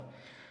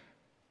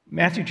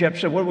Matthew chapter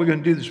 7, what are we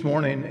going to do this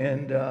morning?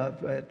 And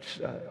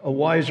a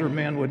wiser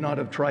man would not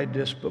have tried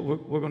this, but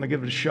we're going to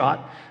give it a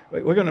shot.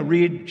 We're going to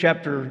read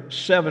chapter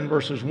 7,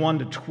 verses 1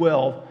 to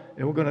 12,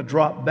 and we're going to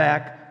drop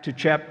back to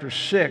chapter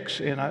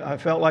 6. And I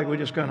felt like we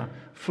just kind of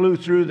flew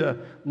through the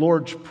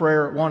Lord's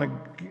Prayer. I want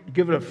to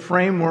give it a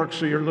framework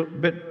so you're a little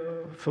bit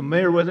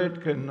familiar with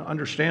it, can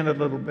understand it a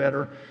little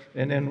better,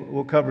 and then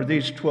we'll cover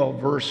these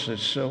 12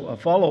 verses. So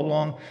follow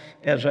along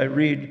as I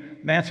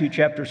read Matthew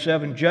chapter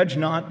 7. Judge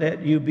not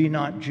that you be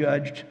not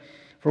judged,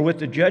 for with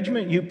the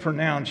judgment you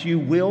pronounce you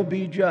will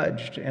be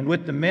judged, and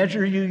with the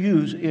measure you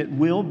use it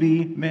will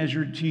be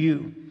measured to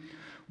you.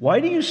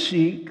 Why do you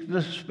seek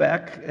the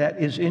speck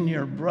that is in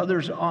your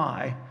brother's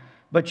eye,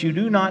 but you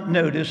do not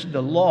notice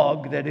the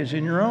log that is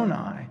in your own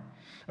eye?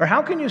 Or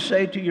how can you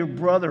say to your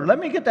brother, let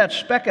me get that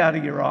speck out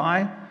of your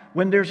eye,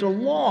 when there's a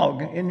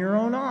log in your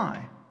own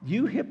eye?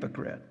 You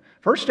hypocrite.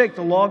 First take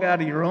the log out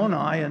of your own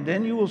eye, and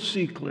then you will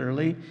see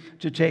clearly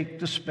to take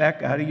the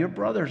speck out of your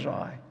brother's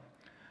eye.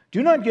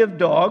 Do not give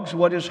dogs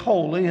what is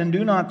holy, and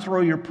do not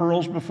throw your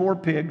pearls before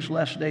pigs,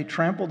 lest they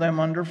trample them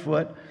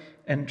underfoot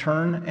and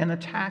turn and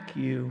attack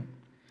you.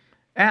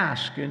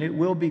 Ask, and it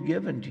will be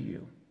given to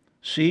you.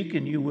 Seek,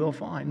 and you will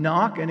find.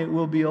 Knock, and it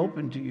will be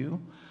opened to you.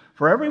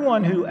 For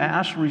everyone who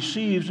asks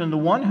receives, and the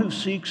one who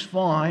seeks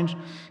finds,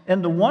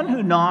 and the one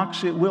who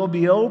knocks it will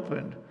be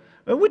opened.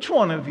 But which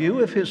one of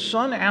you, if his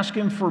son asks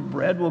him for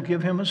bread, will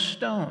give him a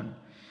stone?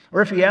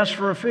 Or if he asks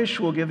for a fish,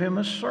 will give him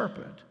a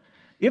serpent?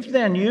 If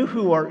then you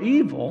who are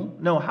evil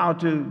know how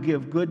to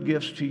give good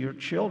gifts to your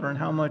children,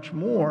 how much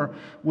more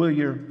will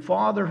your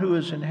Father who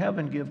is in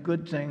heaven give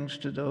good things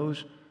to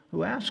those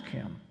who ask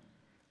him?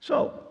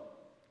 So,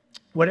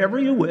 whatever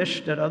you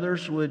wish that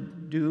others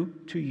would do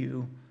to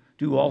you,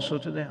 do also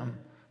to them.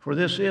 For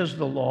this is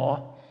the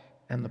law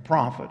and the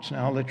prophets.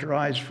 Now let your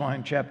eyes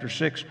find chapter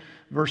 6,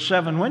 verse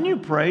 7. When you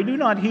pray, do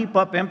not heap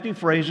up empty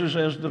phrases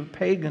as the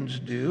pagans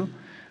do,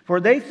 for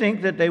they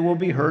think that they will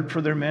be heard for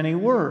their many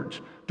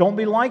words. Don't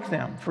be like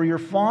them, for your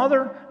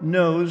Father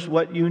knows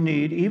what you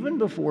need even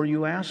before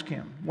you ask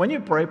him. When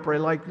you pray, pray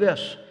like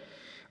this.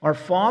 Our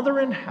Father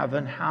in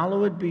heaven,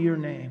 hallowed be your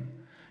name.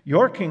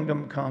 Your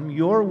kingdom come,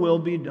 your will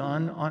be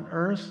done on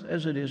earth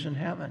as it is in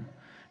heaven.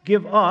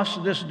 Give us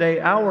this day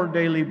our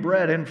daily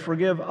bread, and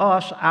forgive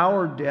us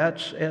our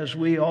debts as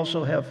we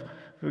also have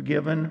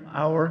forgiven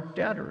our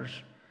debtors.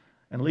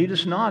 And lead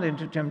us not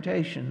into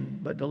temptation,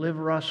 but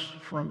deliver us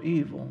from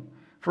evil.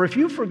 For if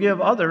you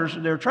forgive others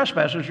their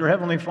trespasses, your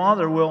heavenly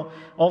Father will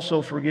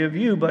also forgive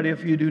you. But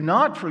if you do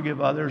not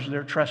forgive others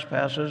their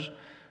trespasses,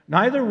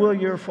 neither will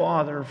your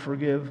Father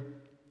forgive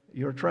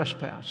your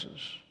trespasses.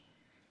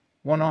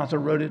 One author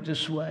wrote it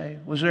this way: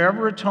 was there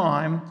ever a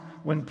time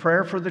when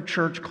prayer for the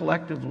church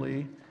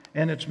collectively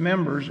and its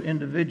members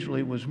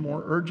individually was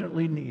more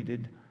urgently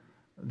needed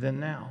than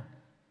now?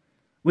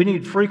 We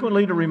need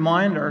frequently to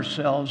remind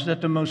ourselves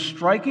that the most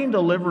striking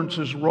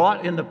deliverances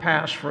wrought in the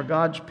past for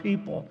God's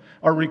people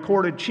are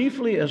recorded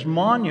chiefly as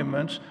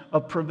monuments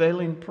of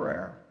prevailing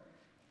prayer.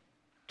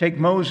 Take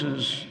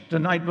Moses the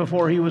night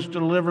before he was to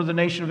deliver the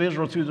nation of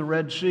Israel through the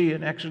Red Sea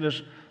in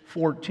Exodus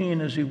 14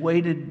 as he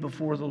waited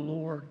before the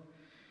Lord.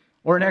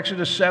 Or in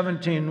Exodus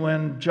 17,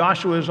 when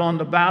Joshua is on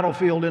the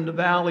battlefield in the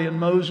valley and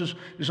Moses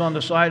is on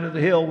the side of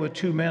the hill with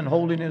two men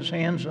holding his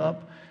hands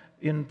up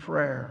in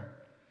prayer.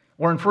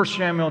 Or in 1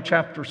 Samuel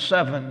chapter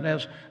 7,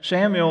 as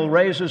Samuel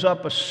raises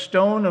up a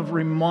stone of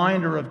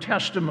reminder of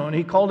testimony.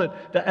 He called it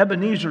the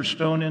Ebenezer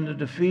stone in the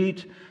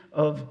defeat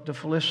of the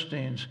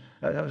Philistines.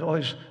 I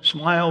always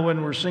smile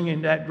when we're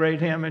singing that great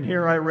hymn, and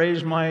here I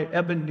raise my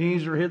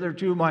Ebenezer,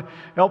 hitherto my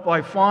help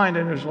I find.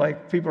 And it's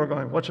like people are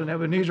going, what's an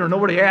Ebenezer?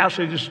 Nobody asks,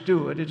 they just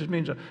do it. It just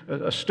means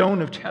a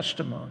stone of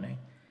testimony.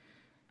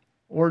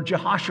 Or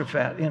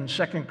Jehoshaphat in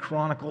 2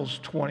 Chronicles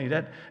 20.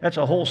 That's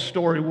a whole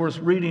story worth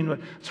reading. But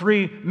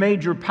three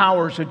major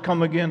powers had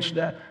come against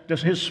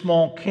his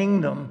small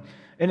kingdom.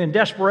 And in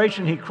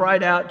desperation, he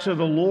cried out to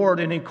the Lord,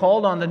 and he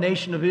called on the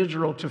nation of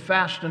Israel to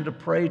fast and to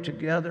pray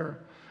together.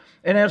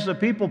 And as the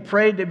people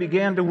prayed, they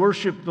began to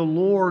worship the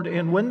Lord.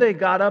 And when they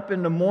got up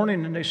in the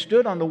morning and they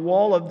stood on the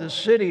wall of the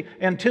city,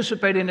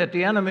 anticipating that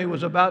the enemy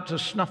was about to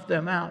snuff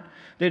them out,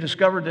 they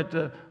discovered that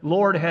the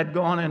Lord had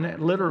gone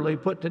and literally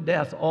put to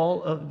death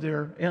all of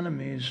their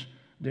enemies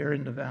there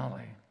in the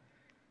valley.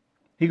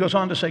 He goes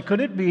on to say,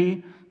 could it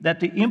be that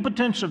the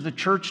impotence of the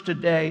church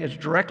today is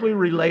directly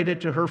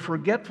related to her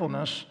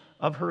forgetfulness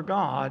of her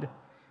God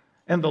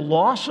and the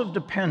loss of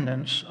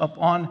dependence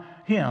upon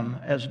him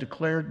as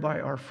declared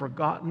by our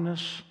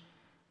forgottenness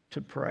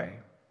to pray?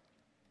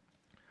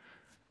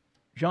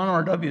 John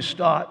R.W.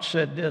 Stott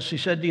said this. He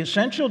said, the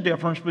essential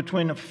difference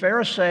between a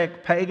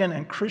Pharisaic, pagan,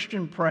 and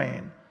Christian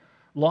praying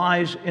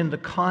lies in the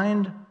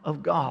kind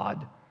of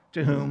God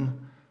to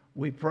whom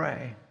we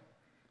pray.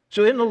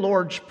 So in the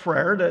Lord's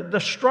Prayer, the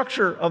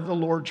structure of the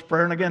Lord's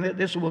Prayer, and again,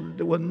 this will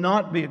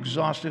not be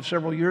exhaustive.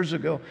 Several years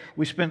ago,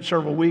 we spent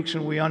several weeks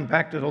and we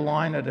unpacked it a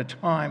line at a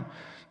time.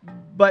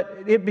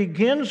 But it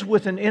begins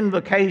with an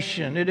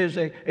invocation. It is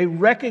a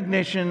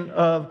recognition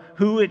of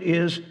who it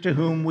is to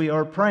whom we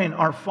are praying.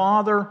 Our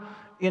Father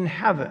in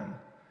heaven.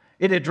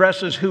 It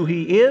addresses who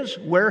He is,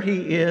 where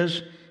He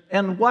is,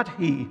 and what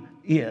He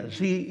is.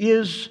 He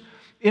is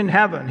in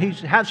heaven. He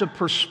has a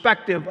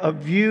perspective, a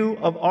view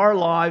of our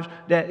lives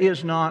that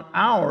is not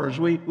ours.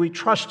 We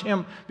trust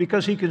Him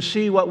because He can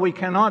see what we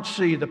cannot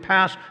see, the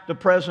past, the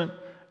present,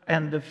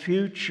 and the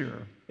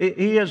future.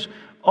 He is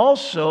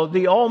also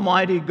the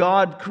Almighty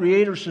God,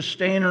 creator,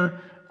 sustainer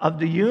of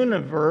the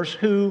universe,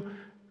 who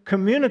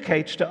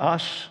communicates to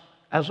us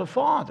as a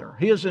father.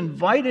 He has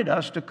invited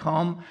us to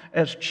come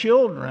as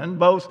children,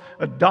 both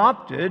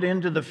adopted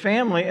into the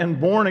family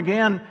and born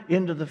again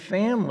into the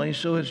family.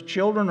 So His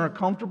children are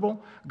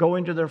comfortable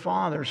going to their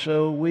Father.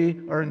 So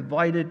we are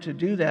invited to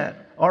do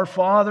that. Our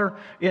Father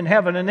in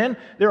heaven. And then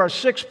there are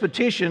 6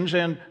 petitions,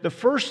 and the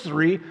first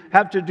 3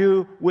 have to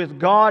do with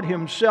God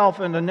Himself,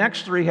 and the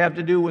next 3 have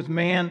to do with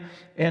man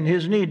and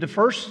his need. The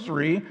first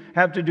 3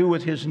 have to do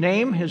with His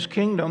name, His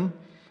kingdom,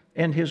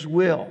 and His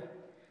will.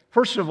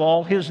 First of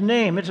all, His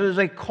name. It is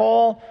a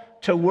call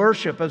to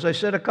worship. As I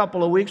said a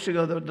couple of weeks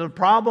ago, the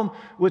problem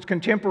with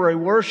contemporary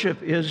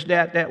worship is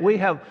that we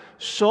have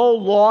so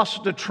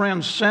lost the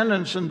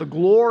transcendence and the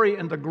glory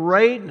and the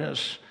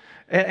greatness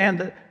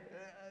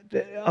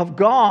of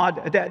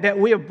God that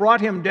we have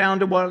brought Him down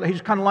to what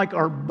He's kind of like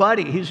our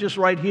buddy. He's just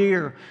right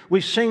here. We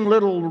sing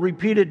little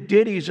repeated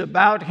ditties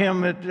about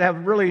Him that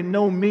have really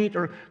no meat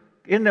or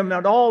in them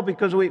at all,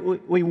 because we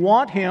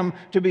want Him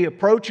to be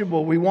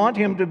approachable. We want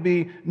Him to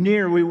be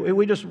near.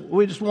 We just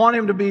want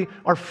Him to be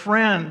our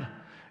friend,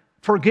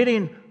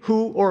 forgetting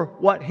who or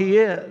what He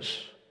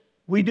is.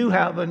 We do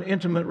have an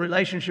intimate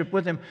relationship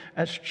with Him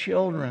as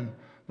children,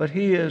 but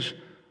He is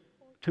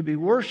to be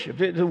worshipped.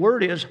 The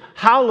word is,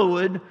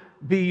 hallowed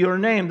be your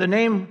name. The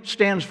name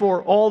stands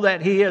for all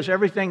that He is,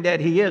 everything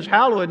that He is.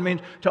 Hallowed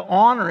means to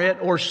honor it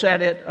or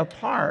set it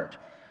apart.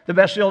 The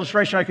best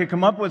illustration I could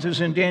come up with is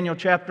in Daniel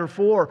chapter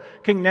 4.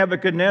 King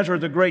Nebuchadnezzar,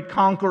 the great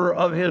conqueror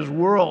of his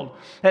world,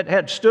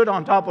 had stood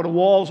on top of the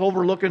walls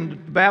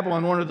overlooking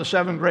Babylon, one of the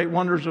 7 great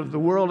wonders of the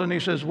world. And he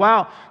says,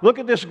 wow, look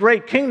at this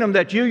great kingdom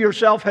that you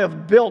yourself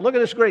have built. Look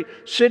at this great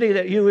city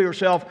that you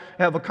yourself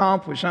have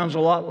accomplished. Sounds a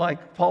lot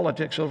like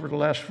politics over the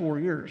last 4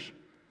 years.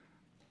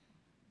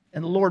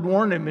 And the Lord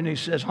warned him, and He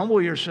says,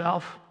 humble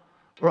yourself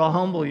or I'll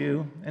humble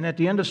you. And at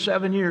the end of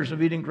 7 years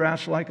of eating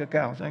grass like a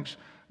cow, thanks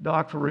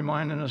Doc for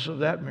reminding us of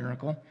that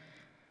miracle,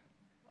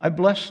 I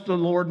blessed the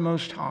Lord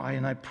Most High,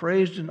 and I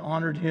praised and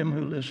honored Him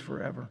who lives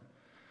forever.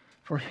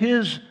 For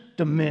His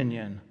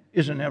dominion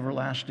is an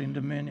everlasting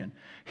dominion.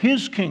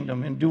 His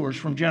kingdom endures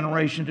from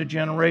generation to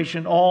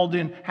generation. All the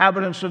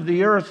inhabitants of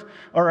the earth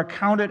are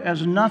accounted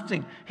as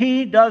nothing.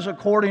 He does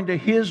according to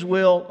His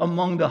will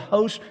among the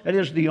hosts, that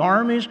is, the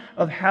armies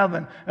of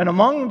heaven, and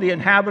among the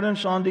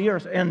inhabitants on the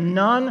earth, and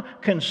none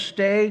can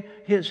stay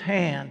His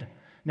hand.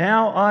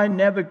 Now I,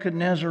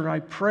 Nebuchadnezzar, I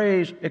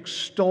praise,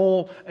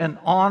 extol, and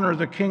honor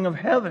the King of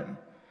heaven,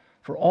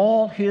 for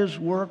all His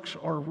works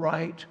are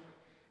right,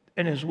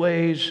 and His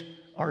ways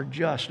are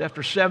just.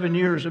 After 7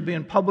 years of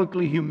being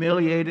publicly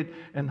humiliated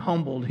and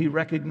humbled, he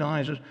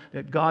recognizes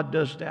that God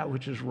does that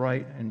which is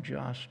right and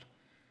just.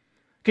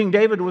 King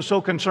David was so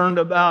concerned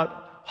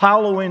about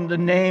hallowing the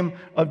name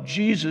of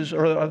Jesus,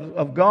 or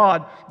of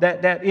God,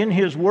 that in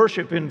his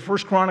worship in 1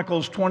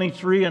 Chronicles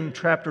 23 and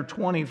chapter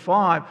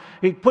 25,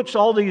 he puts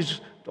all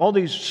these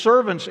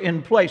servants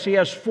in place. He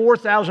has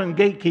 4,000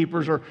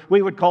 gatekeepers, or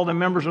we would call them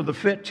members of the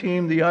fit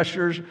team, the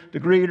ushers, the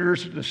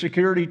greeters, the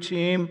security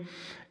team.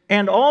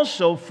 And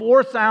also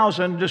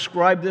 4,000,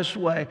 described this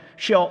way,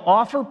 shall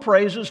offer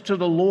praises to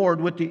the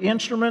Lord with the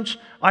instruments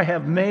I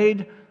have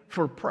made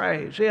for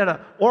praise. He had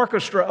an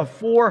orchestra of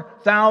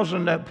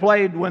 4,000 that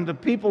played when the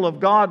people of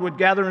God would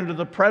gather into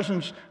the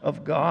presence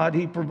of God.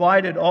 He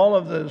provided all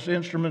of those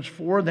instruments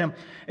for them.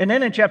 And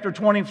then in chapter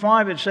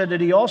 25, it said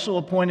that He also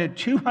appointed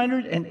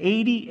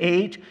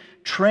 288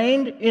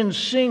 trained in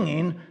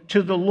singing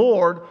to the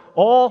Lord,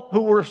 all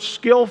who were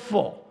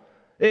skillful.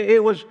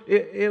 It was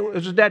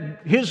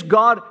that His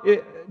God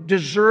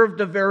deserved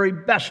the very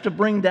best to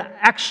bring the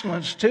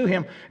excellence to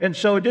Him. And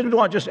so He didn't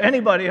want just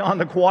anybody on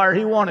the choir.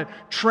 He wanted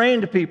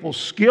trained people,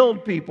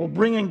 skilled people,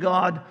 bringing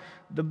God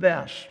the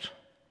best.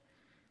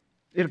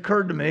 It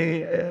occurred to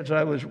me as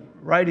I was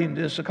writing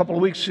this a couple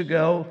of weeks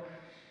ago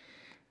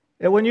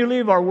that when you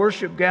leave our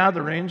worship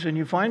gatherings and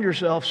you find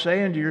yourself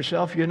saying to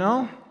yourself, you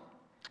know,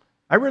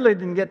 I really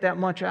didn't get that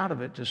much out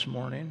of it this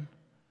morning,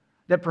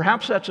 that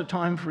perhaps that's a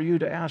time for you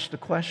to ask the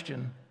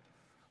question,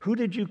 who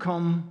did you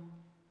come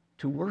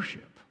to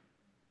worship?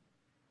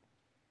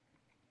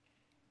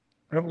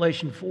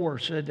 Revelation 4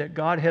 said that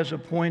God has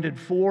appointed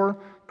 4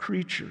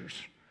 creatures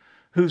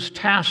whose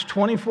task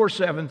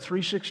 24/7,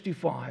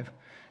 365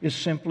 is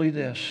simply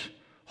this: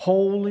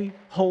 holy,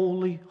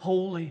 holy,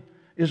 holy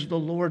is the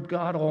Lord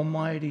God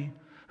Almighty,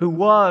 who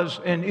was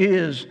and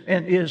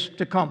is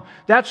to come.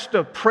 That's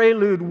the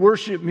prelude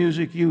worship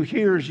music you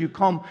hear as you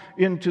come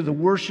into the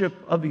worship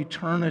of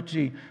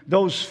eternity.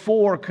 Those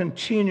 4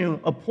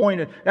 continue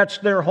appointed. That's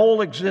their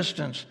whole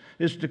existence,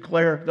 is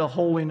declare the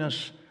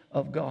holiness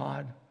of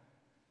God.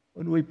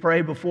 When we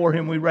pray before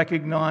Him, we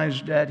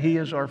recognize that He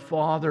is our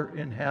Father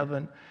in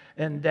heaven,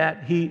 and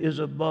that He is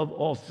above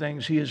all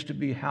things. He is to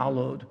be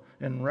hallowed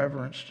and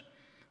reverenced.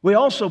 We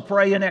also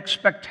pray in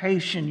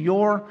expectation,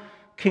 your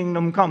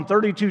kingdom come.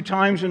 32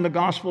 times in the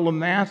Gospel of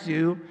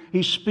Matthew,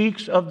 He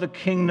speaks of the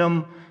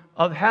kingdom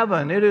of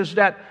heaven. It is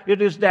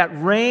that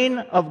reign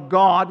of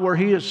God where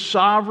He is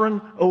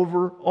sovereign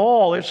over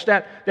all. It's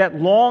that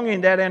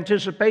longing, that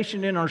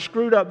anticipation in our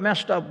screwed up,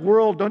 messed up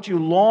world. Don't you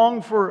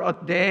long for a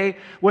day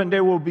when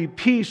there will be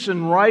peace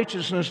and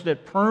righteousness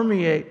that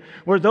permeate,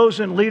 where those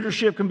in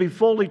leadership can be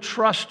fully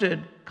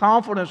trusted,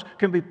 confidence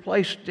can be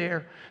placed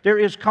there. There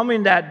is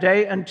coming that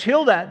day.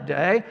 Until that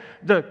day,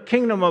 the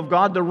kingdom of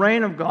God, the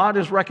reign of God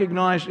is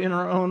recognized in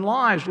our own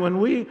lives.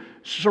 When we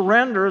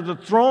surrender the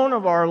throne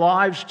of our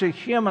lives to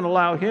Him and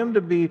allow Him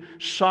to be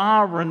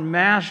sovereign,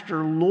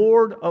 master,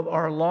 Lord of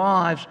our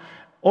lives,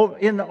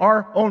 in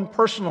our own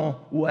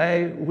personal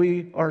way,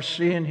 we are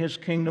seeing His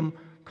kingdom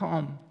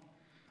come.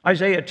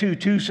 Isaiah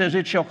 2:2 says,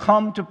 "It shall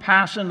come to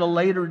pass in the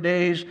later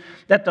days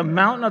that the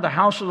mountain of the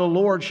house of the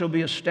Lord shall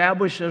be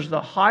established as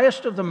the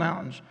highest of the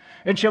mountains,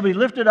 and shall be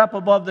lifted up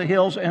above the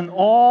hills, and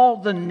all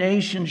the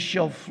nations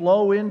shall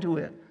flow into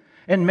it.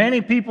 And many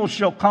people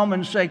shall come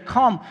and say,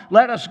 Come,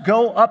 let us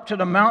go up to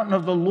the mountain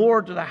of the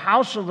Lord, to the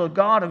house of the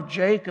God of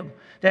Jacob,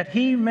 that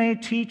He may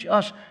teach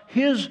us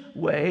His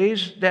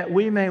ways, that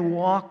we may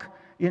walk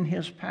in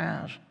His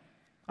paths."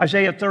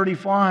 Isaiah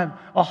 35,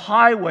 "A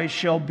highway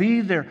shall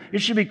be there.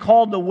 It shall be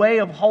called the way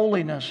of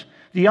holiness.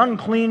 The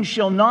unclean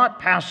shall not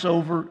pass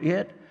over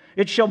it.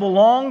 It shall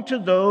belong to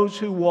those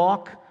who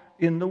walk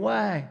in the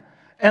way.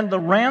 And the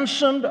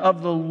ransomed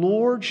of the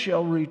Lord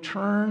shall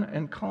return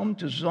and come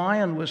to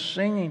Zion with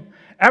singing.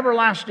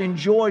 Everlasting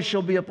joy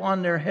shall be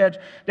upon their heads.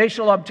 They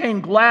shall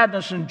obtain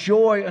gladness and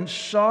joy, and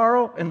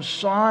sorrow and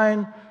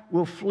sighing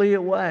will flee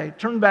away."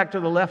 Turn back to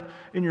the left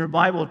in your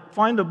Bible.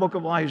 Find the book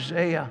of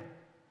Isaiah.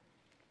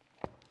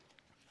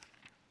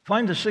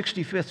 Find the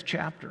 65th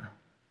chapter.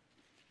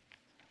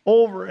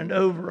 Over and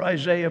over,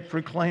 Isaiah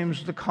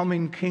proclaims the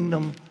coming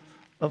kingdom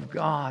of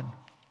God.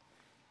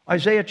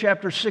 Isaiah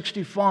chapter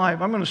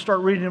 65, I'm going to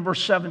start reading in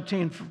verse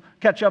 17.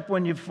 Catch up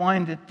when you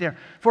find it there.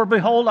 "For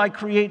behold, I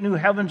create new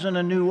heavens and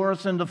a new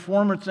earth, and the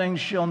former things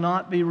shall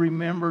not be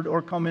remembered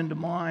or come into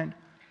mind.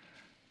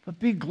 But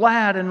be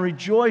glad and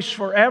rejoice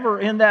forever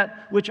in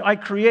that which I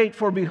create.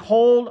 For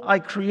behold, I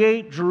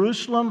create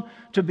Jerusalem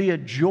to be a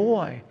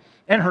joy,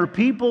 and her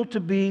people to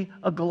be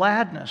a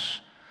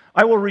gladness.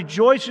 I will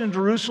rejoice in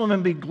Jerusalem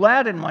and be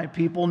glad in my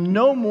people.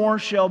 No more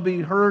shall be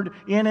heard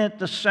in it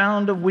the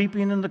sound of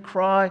weeping and the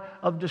cry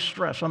of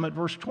distress." I'm at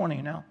verse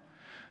 20 now.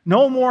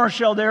 "No more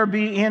shall there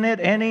be in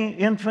it any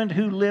infant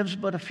who lives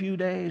but a few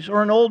days,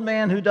 or an old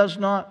man who does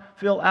not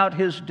fill out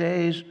his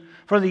days.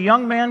 For the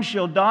young man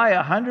shall die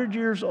 100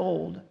 years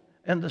old,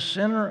 and the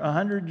sinner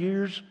 100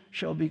 years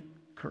shall be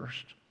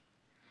cursed.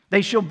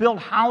 They shall build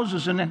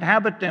houses and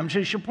inhabit them.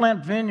 They shall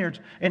plant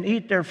vineyards and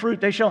eat their fruit.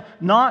 They shall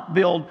not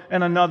build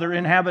and another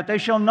inhabit. They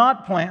shall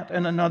not plant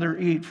and another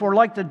eat. For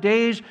like the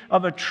days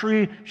of a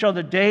tree shall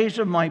the days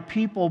of my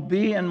people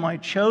be, and my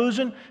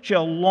chosen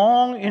shall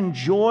long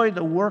enjoy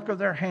the work of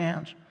their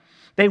hands.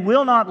 They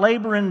will not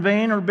labor in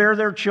vain or bear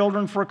their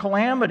children for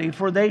calamity,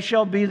 for they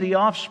shall be the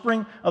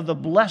offspring of the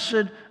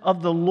blessed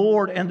of the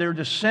Lord, and their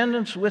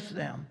descendants with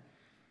them.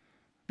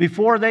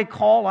 Before they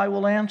call, I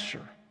will answer.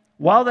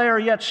 While they are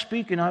yet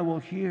speaking, I will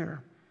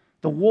hear.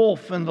 The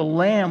wolf and the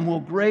lamb will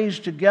graze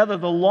together.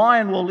 The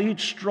lion will eat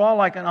straw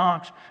like an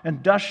ox,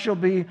 and dust shall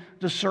be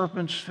the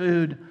serpent's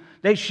food.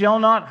 They shall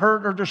not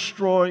hurt or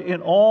destroy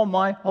in all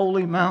my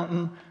holy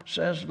mountain,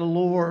 says the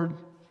Lord.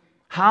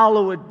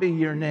 Hallowed be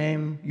your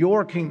name,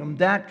 your kingdom,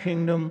 that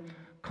kingdom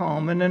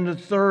come. And then the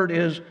third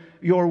is,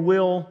 your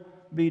will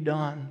be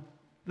done.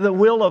 The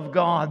will of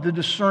God, the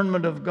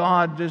discernment of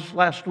God. This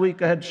last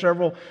week I had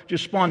several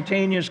just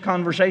spontaneous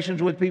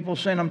conversations with people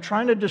saying, I'm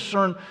trying to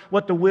discern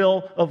what the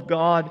will of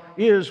God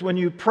is. When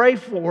you pray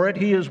for it,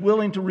 He is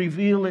willing to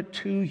reveal it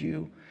to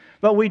you.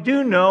 But we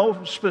do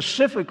know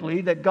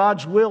specifically that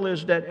God's will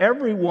is that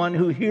everyone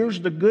who hears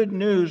the good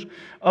news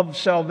of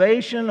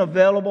salvation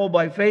available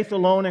by faith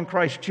alone in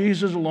Christ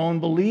Jesus alone,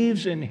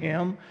 believes in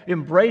Him,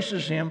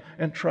 embraces Him,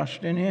 and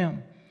trusts in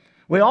Him.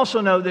 We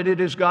also know that it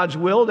is God's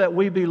will that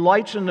we be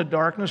lights in the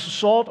darkness,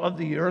 salt of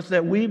the earth,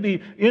 that we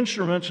be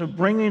instruments of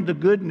bringing the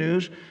good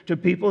news to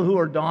people who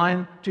are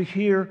dying to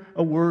hear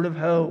a word of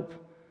hope.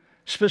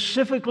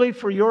 Specifically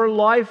for your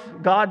life,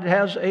 God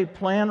has a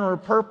plan or a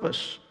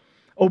purpose.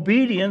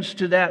 Obedience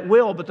to that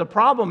will. But the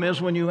problem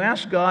is when you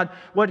ask God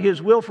what His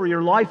will for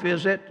your life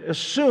is, it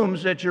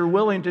assumes that you're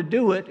willing to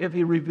do it if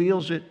He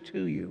reveals it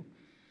to you.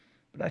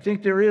 But I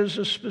think there is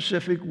a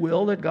specific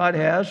will that God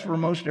has for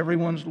most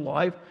everyone's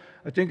life.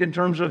 I think in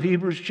terms of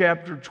Hebrews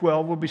chapter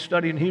 12, we'll be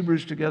studying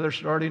Hebrews together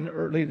starting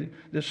early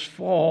this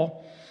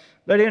fall.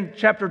 But in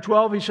chapter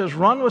 12, he says,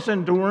 run with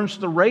endurance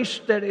the race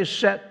that is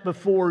set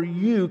before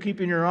you,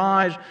 keeping your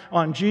eyes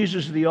on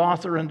Jesus, the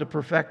author and the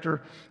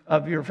perfecter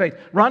of your faith.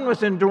 Run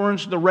with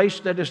endurance the race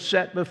that is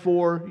set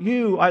before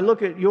you. I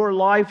look at your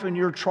life and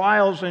your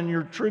trials and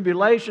your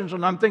tribulations,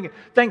 and I'm thinking,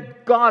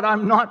 thank God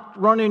I'm not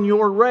running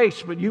your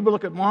race. But you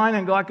look at mine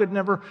and go, I could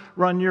never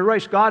run your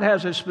race. God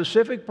has a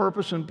specific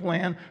purpose and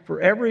plan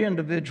for every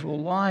individual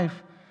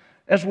life.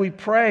 As we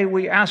pray,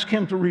 we ask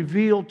Him to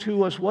reveal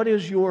to us, what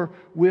is your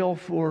will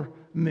for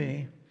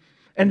me?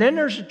 And then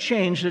there's a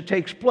change that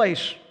takes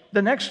place.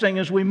 The next thing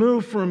is we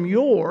move from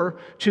your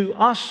to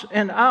us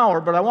and our.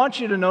 But I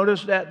want you to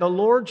notice that the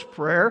Lord's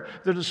Prayer,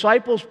 the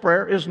disciples'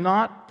 prayer, is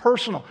not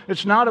personal.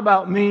 It's not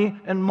about me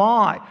and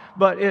my,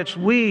 but it's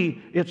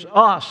we, it's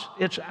us,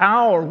 it's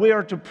our. We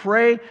are to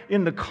pray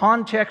in the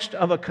context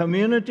of a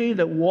community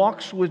that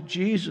walks with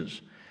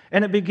Jesus.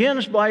 And it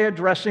begins by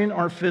addressing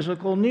our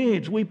physical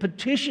needs. We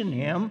petition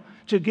Him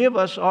to give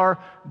us our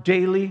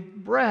daily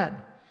bread.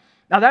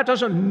 Now, that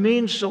doesn't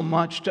mean so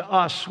much to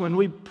us when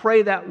we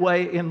pray that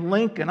way in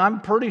Lincoln.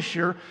 I'm pretty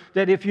sure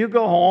that if you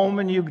go home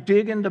and you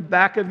dig in the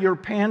back of your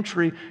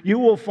pantry, you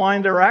will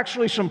find there are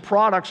actually some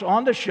products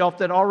on the shelf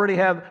that already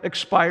have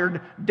expired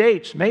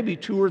dates, maybe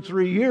 2 or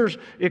 3 years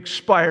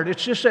expired.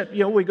 It's just that,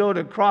 we go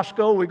to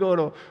Costco, we go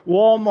to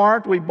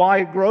Walmart, we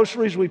buy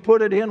groceries, we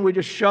put it in, we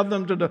just shove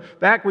them to the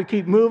back, we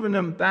keep moving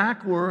them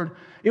backward.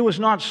 It was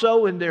not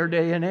so in their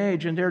day and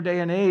age. In their day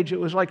and age, it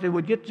was like they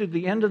would get to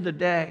the end of the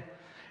day,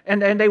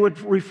 and they would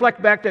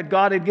reflect back that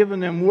God had given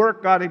them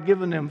work, God had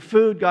given them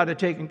food, God had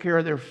taken care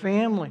of their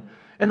family.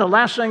 And the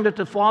last thing that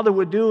the father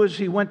would do as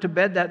he went to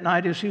bed that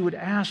night is he would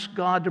ask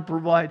God to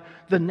provide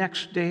the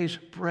next day's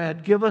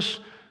bread. Give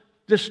us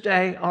this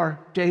day our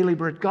daily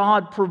bread.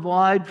 God,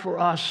 provide for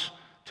us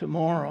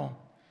tomorrow.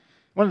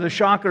 One of the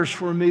shockers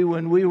for me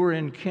when we were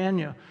in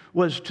Kenya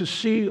was to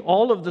see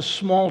all of the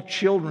small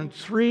children,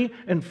 3-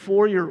 and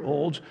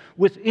 4-year-olds,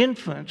 with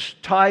infants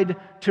tied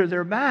to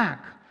their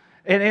back.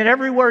 And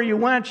everywhere you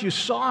went, you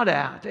saw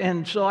that.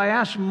 And so I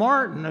asked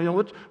Martin,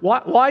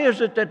 why is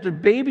it that the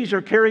babies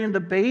are carrying the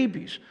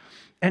babies?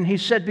 And he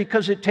said,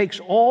 because it takes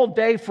all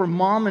day for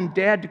mom and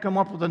dad to come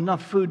up with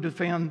enough food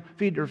to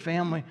feed their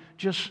family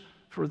just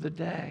for the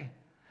day.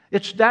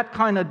 It's that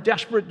kind of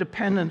desperate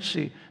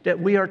dependency that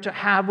we are to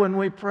have when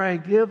we pray.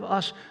 Give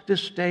us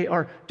this day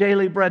our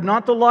daily bread.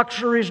 Not the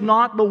luxuries,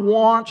 not the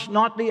wants,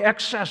 not the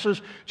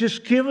excesses.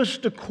 Just give us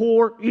the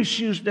core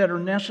issues that are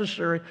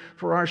necessary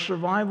for our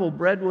survival.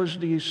 Bread was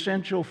the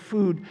essential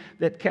food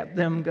that kept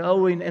them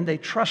going, and they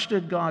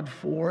trusted God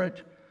for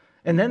it.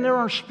 And then there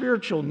are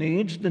spiritual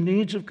needs, the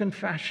needs of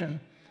confession.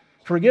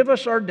 Forgive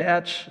us our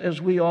debts as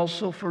we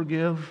also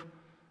forgive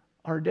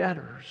our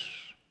debtors.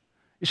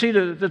 You see,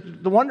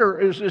 the wonder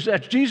is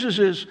that Jesus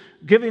is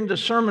giving the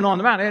Sermon on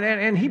the Mount,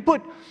 and he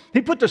put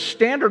the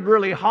standard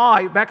really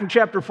high. Back in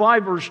chapter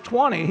 5, verse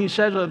 20, he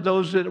says of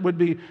those that would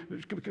be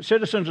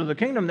citizens of the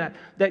kingdom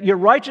that your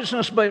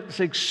righteousness must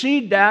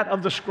exceed that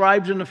of the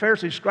scribes and the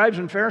Pharisees. Scribes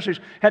and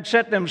Pharisees had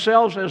set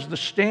themselves as the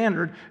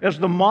standard, as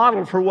the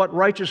model for what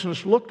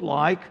righteousness looked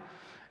like.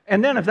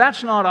 And then if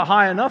that's not a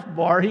high enough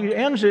bar, he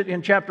ends it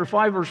in chapter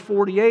 5, verse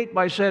 48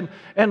 by saying,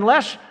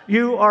 unless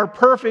you are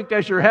perfect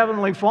as your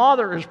heavenly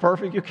Father is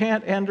perfect, you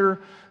can't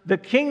enter the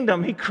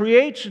kingdom. He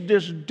creates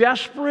this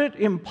desperate,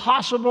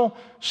 impossible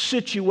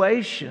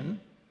situation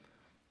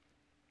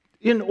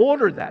in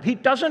order that. He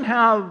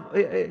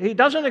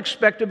doesn't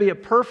expect to be a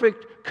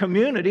perfect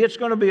community. It's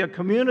going to be a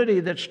community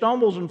that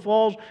stumbles and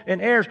falls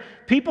and errs.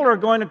 People are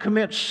going to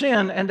commit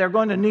sin, and they're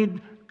going to need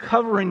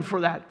covering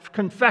for that,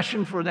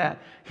 confession for that,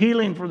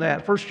 healing for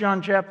that. 1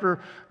 John chapter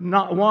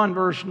 1,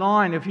 verse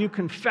 9, if you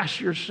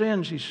confess your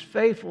sins, He's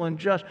faithful and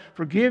just,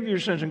 forgive your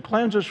sins and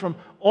cleanse us from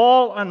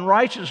all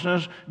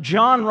unrighteousness.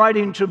 John,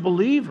 writing to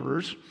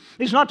believers,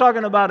 he's not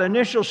talking about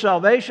initial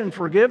salvation,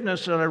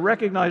 forgiveness, that I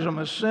recognize I'm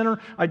a sinner,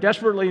 I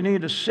desperately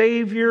need a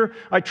Savior,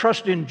 I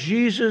trust in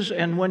Jesus,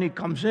 and when He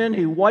comes in,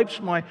 He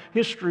wipes my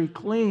history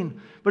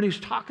clean. But he's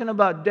talking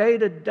about day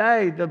to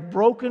day, the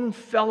broken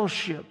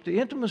fellowship, the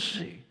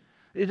intimacy.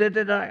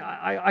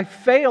 I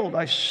failed,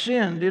 I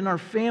sinned in our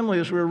family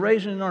as we were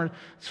raising our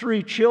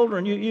 3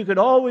 children. You could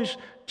always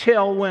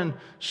tell when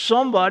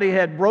somebody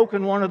had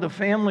broken one of the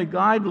family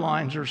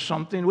guidelines or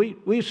something. We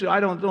used to, I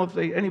don't know if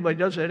anybody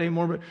does that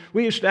anymore, but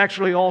we used to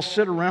actually all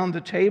sit around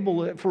the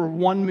table for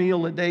one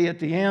meal a day at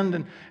the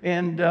end.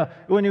 And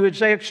when you would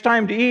say it's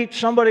time to eat,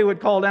 somebody would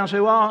call down and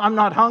say, well, I'm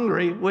not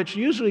hungry, which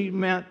usually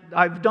meant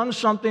I've done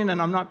something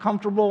and I'm not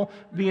comfortable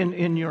being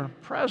in your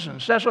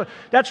presence. That's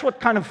what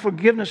kind of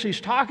forgiveness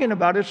he's talking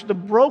about. It's the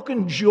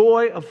broken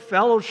joy of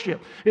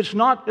fellowship. It's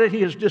not that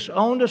he has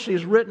disowned us,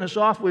 he's written us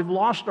off, we've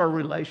lost our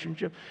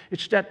relationship.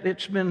 It's that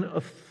it's been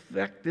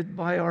affected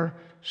by our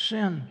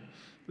sin.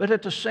 But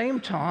at the same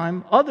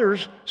time,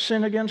 others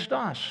sin against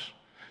us.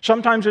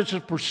 Sometimes it's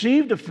a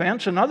perceived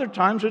offense, and other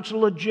times it's a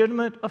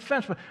legitimate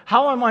offense. But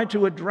how am I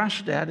to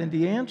address that? And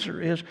the answer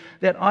is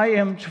that I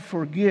am to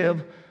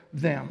forgive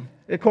them.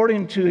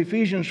 According to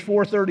Ephesians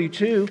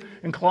 4:32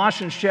 and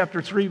Colossians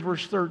chapter 3,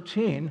 verse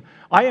 13,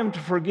 I am to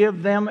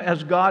forgive them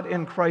as God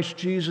in Christ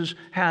Jesus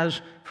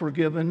has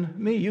forgiven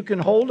me. You can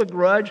hold a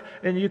grudge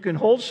and you can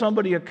hold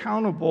somebody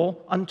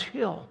accountable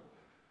until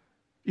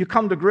you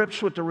come to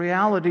grips with the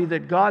reality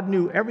that God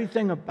knew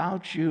everything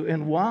about you,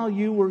 and while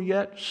you were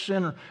yet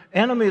sinner,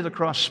 enemy of the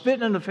cross,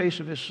 spitting in the face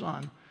of His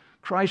Son,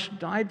 Christ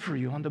died for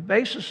you. On the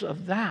basis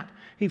of that,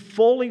 He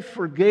fully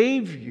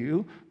forgave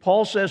you.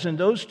 Paul says in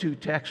those two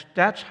texts,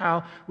 that's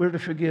how we're to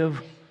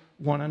forgive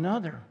one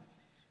another.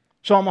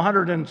 Psalm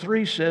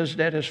 103 says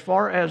that as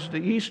far as the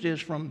east is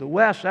from the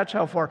west, that's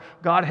how far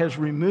God has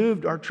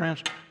removed our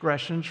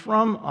transgressions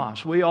from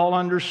us. We all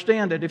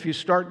understand that if you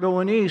start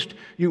going east,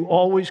 you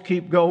always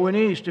keep going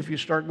east. If you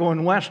start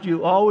going west,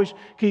 you always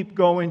keep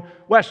going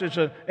west. It's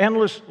an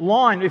endless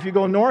line. If you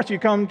go north, you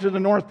come to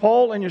the North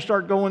Pole and you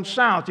start going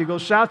south. You go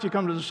south, you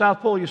come to the South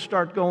Pole, you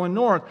start going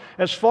north.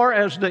 As far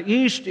as the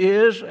east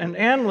is an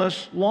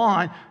endless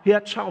line,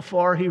 that's how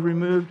far He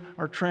removed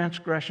our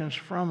transgressions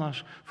from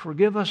us.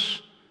 Forgive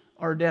us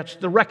our debts,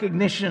 the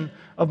recognition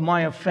of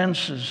my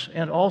offenses,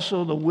 and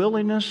also the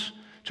willingness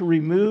to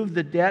remove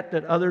the debt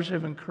that others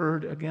have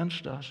incurred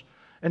against us.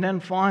 And then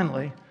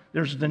finally,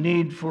 there's the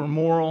need for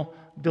moral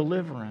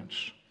deliverance.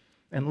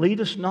 And lead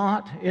us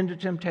not into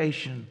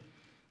temptation,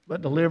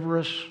 but deliver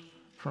us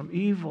from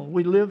evil.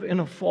 We live in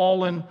a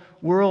fallen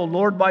world.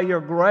 Lord, by your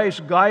grace,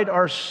 guide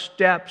our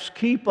steps.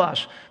 Keep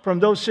us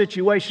from those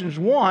situations,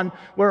 one,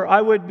 where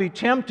I would be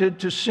tempted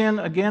to sin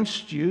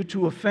against you,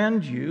 to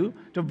offend you,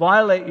 to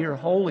violate your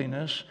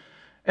holiness.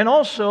 And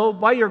also,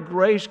 by your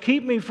grace,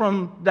 keep me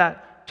from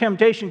that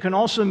temptation. Can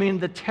also mean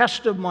the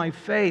test of my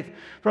faith,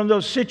 from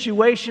those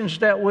situations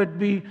that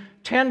would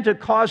tend to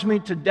cause me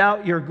to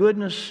doubt your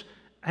goodness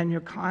and your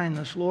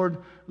kindness. Lord,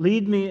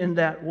 lead me in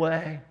that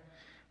way.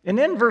 And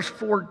in verse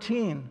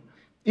 14,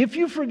 if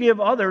you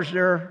forgive others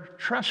their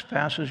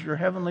trespasses, your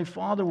heavenly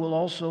Father will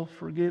also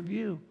forgive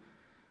you.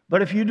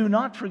 But if you do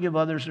not forgive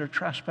others their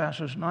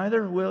trespasses,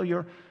 neither will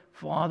your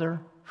Father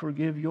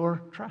forgive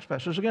your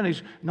trespasses. Again,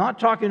 he's not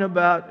talking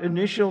about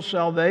initial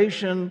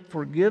salvation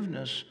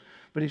forgiveness,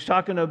 but he's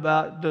talking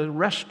about the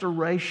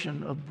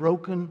restoration of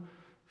broken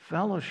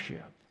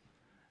fellowship.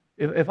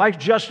 If I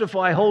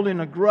justify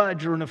holding a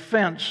grudge or an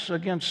offense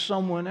against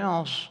someone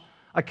else,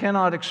 I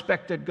cannot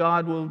expect that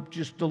God will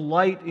just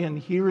delight in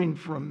hearing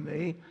from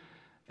me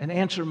and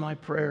answer my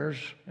prayers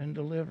and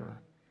deliver.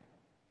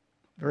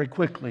 Very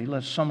quickly,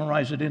 let's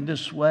summarize it in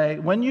this way.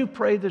 When you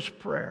pray this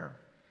prayer,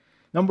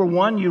 number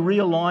one, you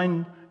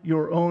realign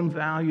your own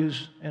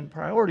values and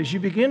priorities. You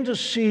begin to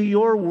see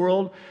your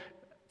world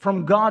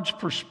from God's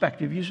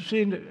perspective. You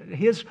see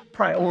His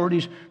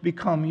priorities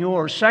become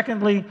yours.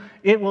 Secondly,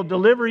 it will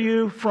deliver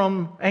you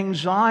from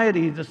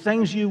anxiety, the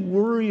things you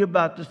worry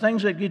about, the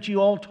things that get you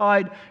all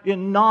tied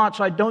in knots.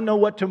 I don't know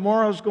what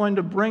tomorrow's going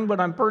to bring, but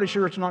I'm pretty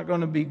sure it's not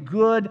going to be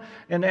good.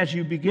 And as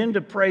you begin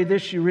to pray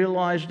this, you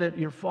realize that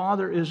your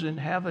Father is in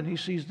heaven. He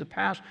sees the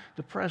past,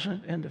 the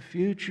present, and the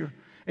future.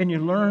 And you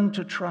learn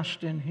to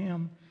trust in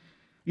Him.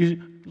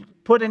 You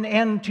put an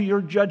end to your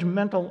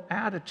judgmental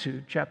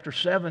attitude, chapter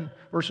 7,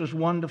 verses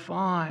 1 to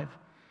 5.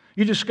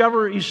 You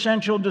discover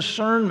essential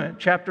discernment,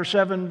 chapter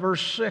 7,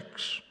 verse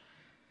 6.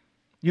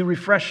 You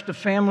refresh the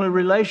family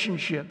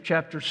relationship,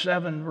 chapter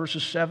 7,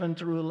 verses 7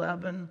 through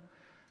 11.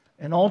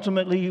 And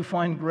ultimately, you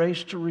find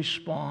grace to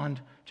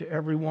respond to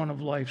every one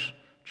of life's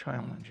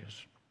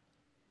challenges.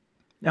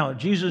 Now,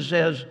 Jesus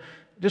says,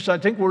 I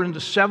think we're in the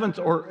 7th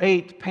or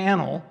 8th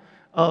panel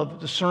of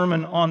the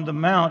Sermon on the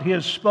Mount. He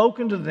has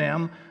spoken to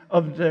them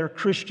of their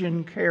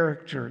Christian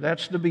character.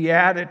 That's the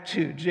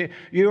Beatitudes.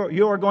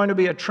 You are going to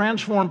be a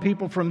transformed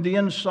people from the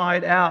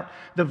inside out.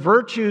 The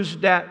virtues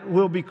that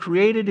will be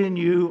created in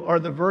you are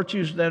the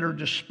virtues that are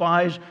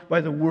despised by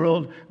the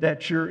world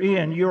that you're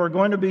in. You are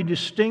going to be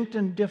distinct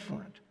and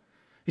different.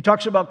 He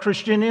talks about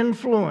Christian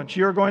influence.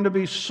 You're going to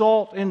be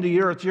salt in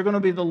the earth. You're going to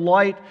be the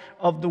light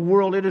of the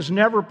world. It is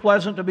never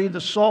pleasant to be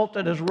the salt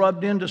that is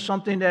rubbed into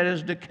something that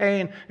is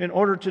decaying in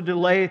order to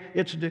delay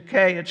its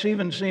decay. It's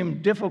even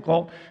seemed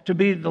difficult to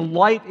be the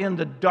light in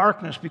the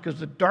darkness because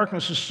the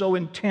darkness is so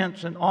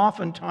intense, and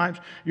oftentimes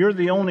you're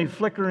the only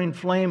flickering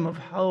flame of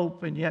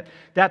hope, and yet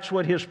that's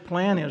what His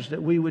plan is,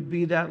 that we would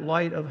be that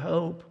light of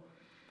hope.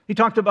 He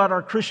talked about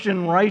our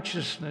Christian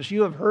righteousness.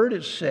 You have heard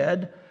it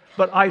said,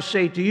 but I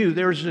say to you,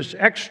 there's this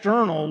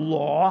external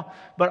law,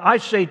 but I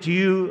say to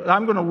you,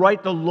 I'm going to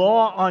write the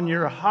law on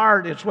your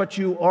heart. It's what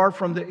you are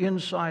from the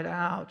inside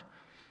out.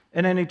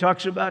 And then he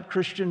talks about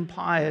Christian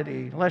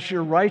piety. Unless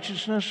your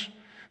righteousness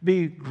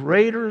be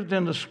greater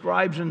than the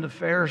scribes and the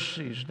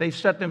Pharisees. They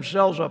set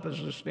themselves up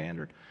as the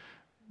standard.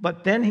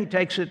 But then he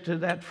takes it to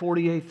that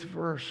 48th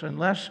verse.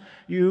 Unless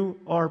you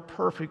are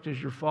perfect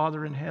as your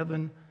Father in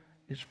heaven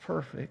is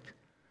perfect.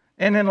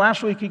 And then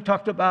last week he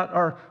talked about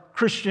our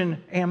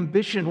Christian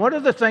ambition. What are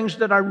the things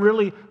that I'm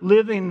really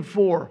living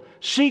for?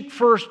 Seek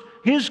first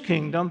His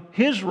kingdom,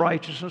 His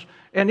righteousness,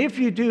 and if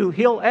you do,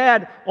 He'll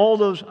add all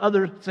those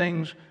other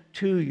things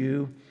to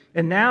you.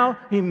 And now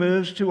he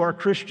moves to our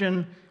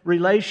Christian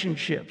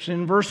relationships.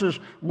 In verses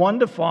 1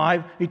 to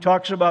 5, he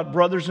talks about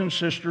brothers and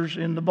sisters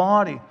in the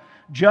body.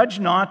 Judge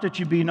not that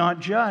you be not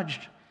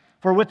judged.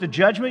 For with the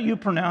judgment you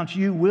pronounce,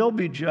 you will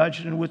be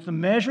judged, and with the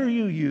measure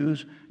you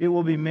use, it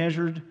will be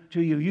measured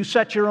to you. You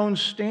set your own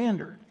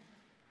standard.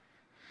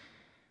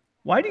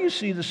 Why do you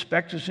see the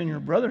speck that's in your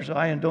brother's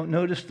eye and don't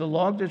notice the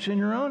log that's in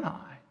your own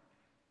eye?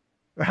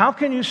 Or how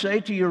can you say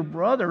to your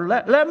brother,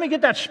 let me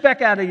get that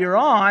speck out of your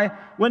eye,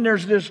 when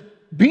there's this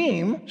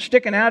beam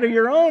sticking out of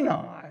your own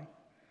eye?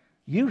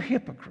 You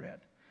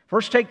hypocrite.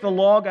 First take the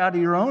log out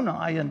of your own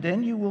eye, and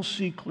then you will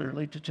see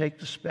clearly to take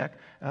the speck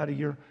out of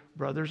your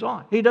brother's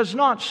eye. He does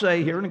not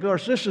say here, and of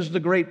course this is the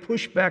great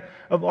pushback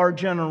of our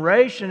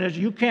generation, is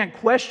you can't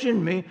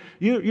question me,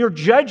 you're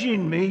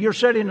judging me, you're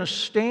setting a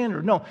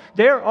standard. No,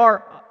 there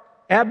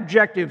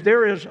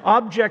is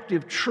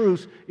objective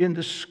truth in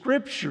the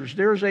Scriptures.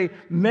 There's a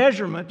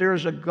measurement,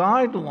 there's a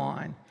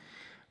guideline.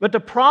 But the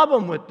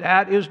problem with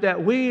that is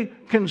that we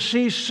can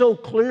see so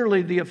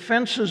clearly the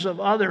offenses of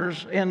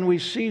others, and we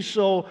see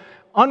so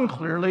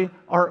unclearly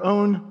our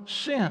own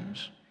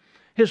sins.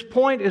 His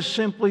point is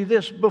simply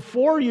this: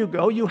 before you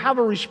go, you have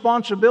a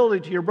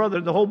responsibility to your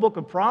brother. The whole book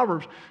of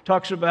Proverbs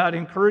talks about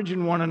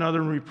encouraging one another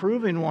and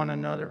reproving one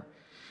another.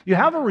 You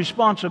have a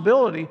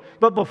responsibility,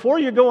 but before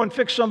you go and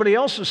fix somebody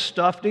else's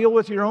stuff, deal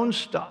with your own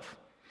stuff.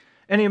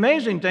 And the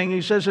amazing thing,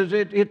 he says, is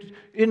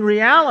in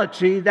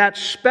reality, that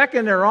speck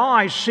in their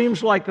eye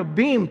seems like a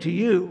beam to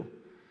you.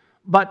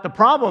 But the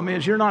problem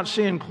is you're not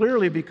seeing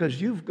clearly because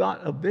you've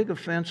got a big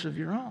offense of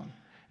your own.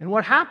 And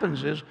what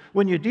happens is,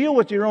 when you deal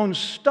with your own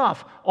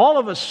stuff, all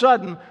of a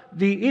sudden,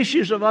 the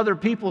issues of other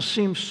people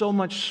seem so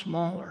much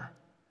smaller.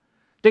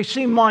 They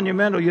seem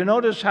monumental. You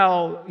notice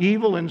how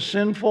evil and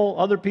sinful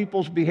other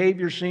people's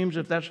behavior seems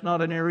if that's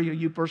not an area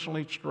you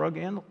personally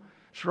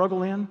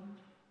struggle in.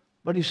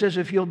 But he says,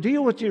 if you'll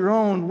deal with your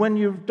own, when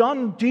you've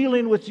done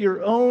dealing with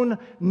your own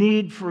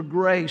need for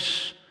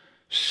grace,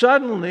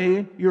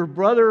 suddenly your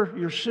brother,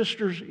 your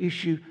sister's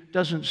issue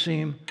doesn't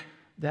seem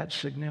that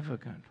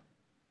significant.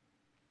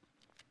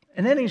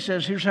 And then he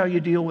says, here's how you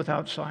deal with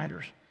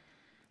outsiders.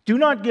 Do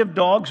not give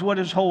dogs what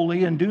is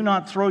holy, and do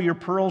not throw your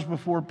pearls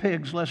before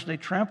pigs, lest they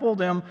trample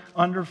them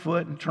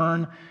underfoot and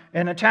turn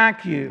and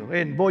attack you.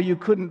 And boy, you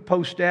couldn't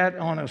post that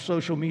on a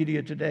social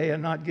media today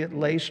and not get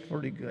laced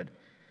pretty good.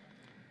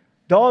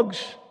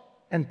 Dogs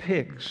and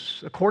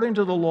pigs, according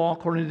to the law,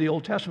 according to the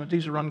Old Testament,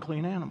 these are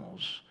unclean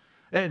animals.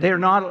 They're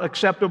not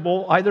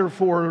acceptable either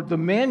for the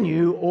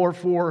menu or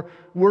for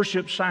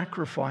worship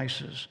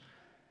sacrifices.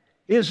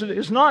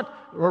 It's not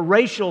a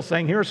racial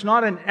thing here. It's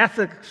not an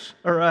ethics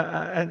or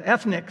an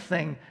ethnic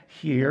thing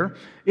here.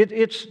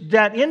 It's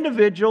that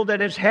individual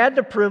that has had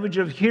the privilege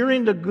of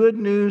hearing the good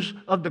news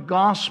of the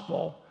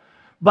gospel,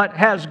 but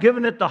has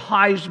given it the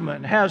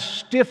Heisman, has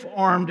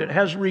stiff-armed it,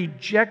 has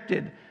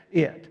rejected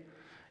it.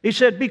 He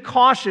said, be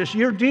cautious.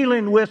 You're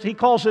dealing with, he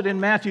calls it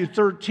in Matthew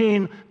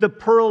 13, the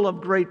pearl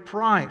of great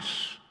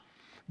price.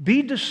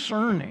 Be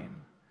discerning.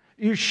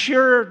 You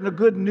share the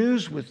good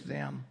news with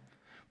them,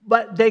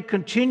 but they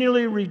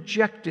continually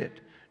reject it.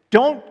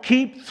 Don't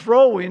keep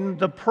throwing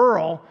the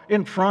pearl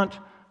in front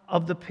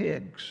of the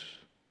pigs.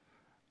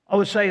 I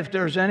would say if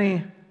there's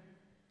any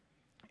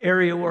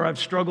area where I've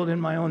struggled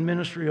in my own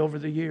ministry over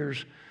the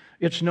years,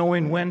 it's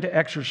knowing when to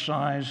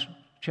exercise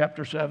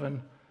chapter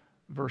 7,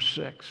 verse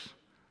 6.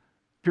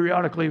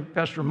 Periodically,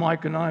 Pastor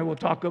Mike and I will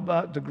talk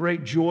about the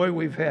great joy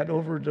we've had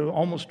over the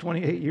almost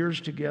 28 years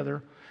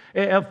together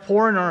of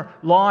pouring our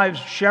lives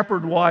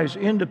shepherd-wise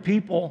into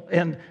people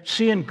and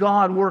seeing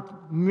God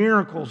work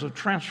miracles of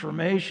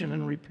transformation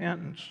and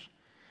repentance.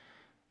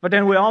 But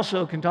then we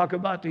also can talk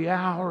about the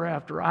hour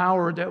after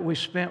hour that we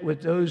spent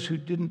with those who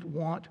didn't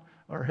want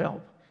our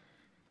help.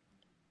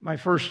 My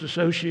first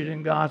associate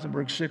in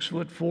Gothenburg,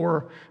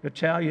 6'4",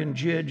 Italian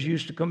Jidge,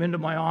 used to come into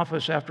my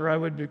office after I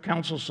would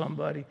counsel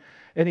somebody,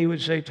 and he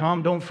would say,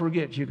 Tom, don't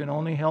forget, you can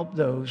only help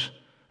those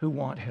who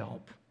want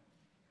help.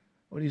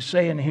 What he's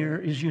saying here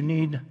is you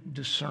need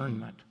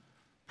discernment,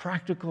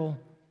 practical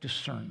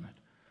discernment.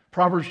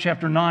 Proverbs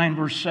chapter 9,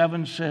 verse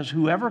 7 says,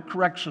 whoever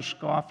corrects a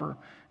scoffer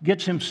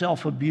gets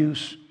himself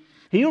abuse.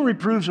 He who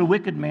reproves a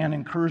wicked man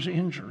incurs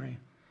injury.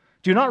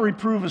 Do not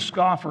reprove a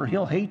scoffer,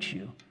 he'll hate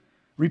you.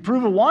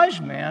 Reprove a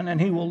wise man, and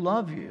he will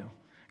love you.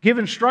 Give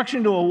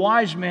instruction to a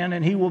wise man,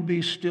 and he will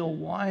be still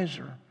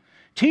wiser.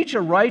 Teach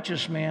a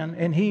righteous man,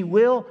 and he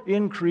will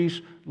increase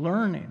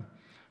learning.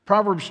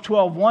 Proverbs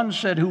 12:1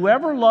 said,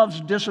 whoever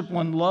loves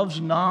discipline loves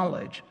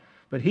knowledge,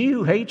 but he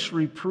who hates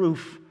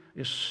reproof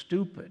is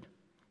stupid.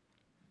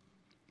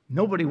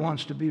 Nobody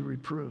wants to be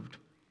reproved.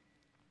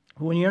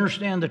 When you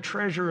understand the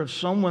treasure of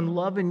someone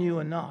loving you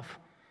enough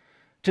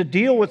to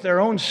deal with their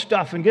own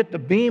stuff and get the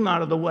beam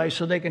out of the way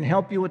so they can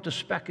help you with the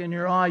speck in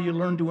your eye, you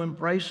learn to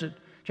embrace it.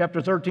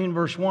 Chapter 13,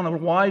 verse 1, a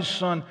wise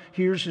son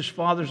hears his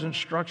father's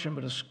instruction,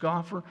 but a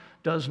scoffer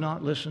does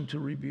not listen to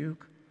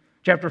rebuke.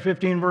 Chapter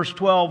 15, verse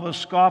 12, a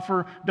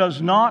scoffer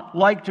does not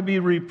like to be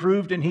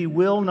reproved, and he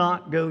will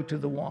not go to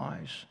the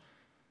wise.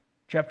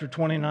 Chapter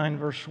 29,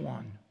 verse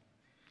 1,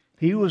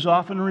 he who is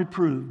often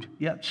reproved,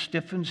 yet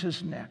stiffens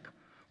his neck,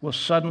 will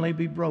suddenly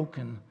be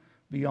broken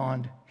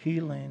beyond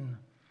healing,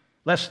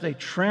 lest they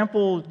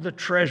trample the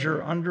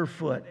treasure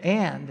underfoot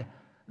and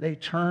they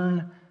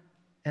turn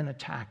and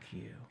attack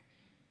you.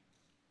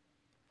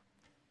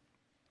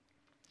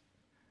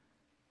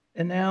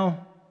 And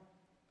now,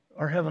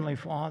 our Heavenly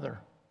Father,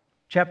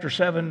 chapter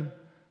 7,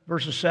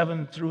 verses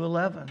 7 through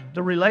 11.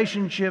 The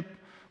relationship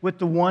with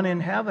the one in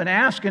heaven.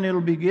 Ask and it'll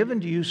be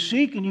given to you.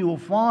 Seek and you will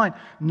find.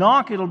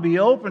 Knock, it'll be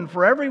open.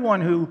 For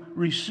everyone who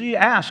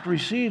asks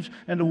receives,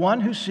 and the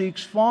one who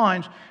seeks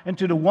finds. And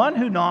to the one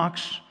who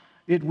knocks,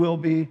 it will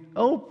be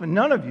open.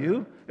 None of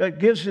you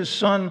gives his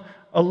son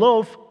a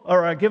loaf,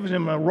 or gives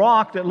him a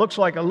rock that looks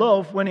like a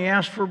loaf when he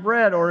asks for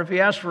bread, or if he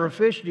asks for a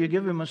fish, do you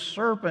give him a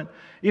serpent?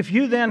 If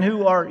you then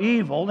who are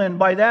evil, and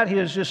by that he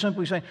is just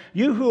simply saying,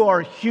 you who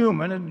are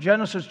human, in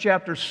Genesis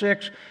chapter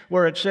 6,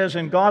 where it says,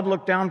 and God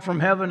looked down from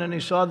heaven and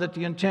he saw that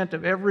the intent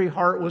of every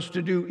heart was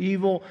to do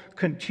evil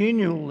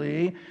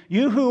continually.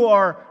 You who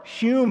are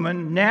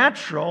human,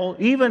 natural,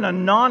 even a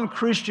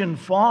non-Christian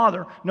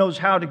father knows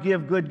how to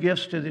give good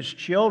gifts to his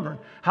children.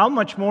 How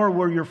much more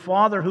will your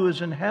Father who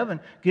is in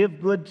heaven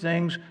give good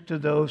things to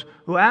those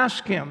who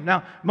ask him?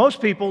 Now, most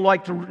people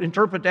like to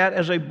interpret that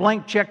as a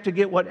blank check to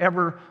get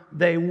whatever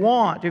they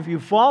want. If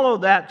you follow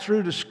that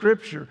through the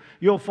Scripture,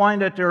 you'll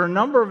find that there are a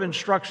number of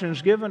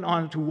instructions given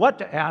on to what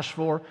to ask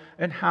for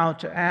and how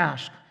to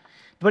ask.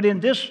 But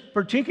in this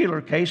particular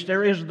case,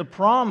 there is the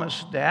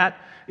promise that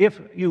if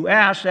you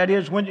ask, that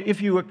is,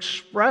 if you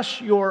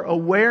express your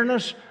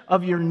awareness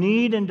of your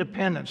need and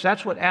dependence,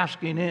 that's what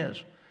asking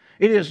is.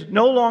 It is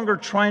no longer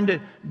trying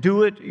to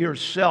do it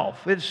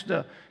yourself. It's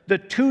the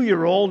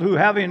 2-year-old who,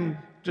 having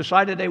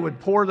decided they would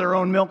pour their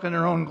own milk in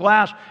their own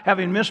glass,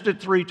 having missed it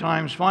 3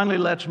 times, finally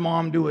lets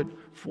mom do it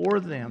for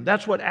them.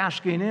 That's what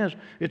asking is.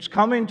 It's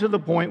coming to the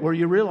point where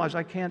you realize,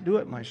 I can't do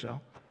it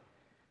myself.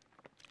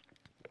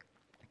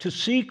 To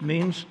seek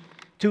means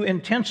to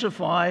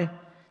intensify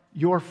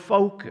your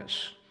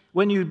focus.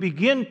 When you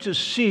begin to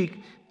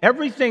seek,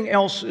 everything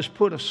else is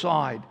put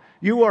aside.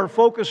 You are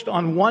focused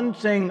on one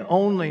thing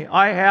only.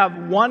 I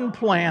have one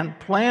plan,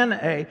 plan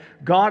A.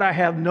 God, I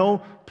have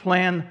no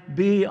plan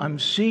B. I'm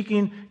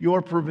seeking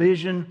your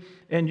provision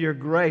and your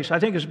grace. I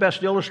think it's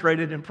best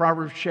illustrated in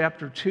Proverbs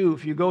chapter 2.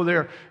 If you go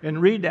there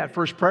and read that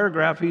first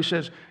paragraph, he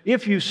says,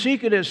 if you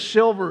seek it as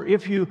silver,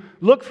 if you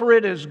look for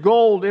it as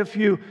gold, if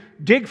you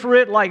dig for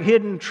it like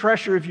hidden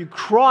treasure, if you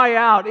cry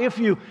out,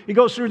 he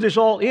goes through this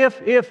all, if,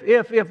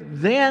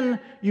 then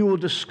you will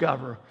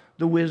discover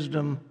the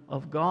wisdom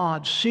of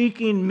God.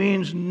 Seeking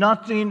means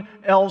nothing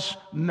else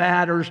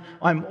matters.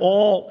 I'm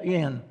all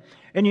in.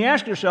 And you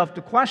ask yourself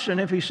the question,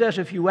 if he says,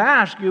 if you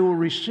ask, you will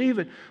receive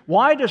it,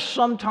 why does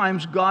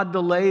sometimes God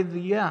delay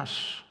the yes?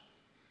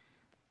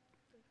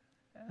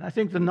 I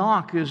think the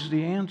knock is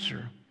the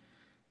answer.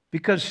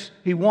 Because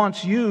he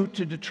wants you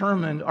to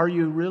determine, are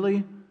you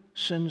really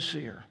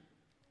sincere?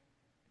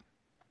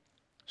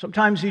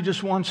 Sometimes he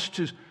just wants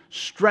to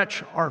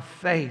stretch our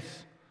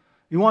faith.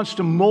 He wants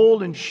to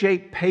mold and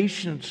shape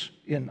patience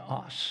in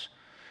us.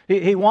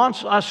 He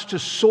wants us to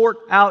sort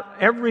out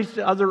every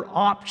other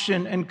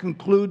option and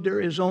conclude there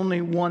is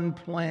only one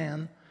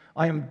plan.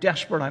 I am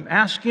desperate. I'm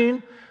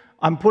asking.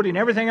 I'm putting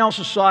everything else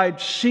aside,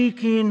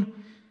 seeking.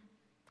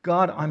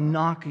 God, I'm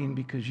knocking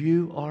because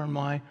you are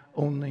my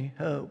only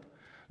hope.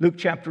 Luke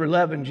chapter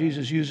 11,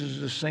 Jesus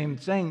uses the same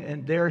thing.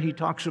 And there he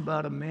talks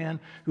about a man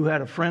who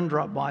had a friend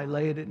drop by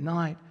late at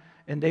night,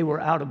 and they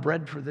were out of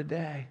bread for the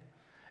day.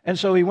 And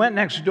so he went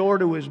next door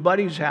to his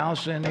buddy's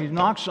house, and he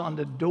knocks on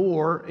the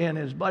door, and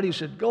his buddy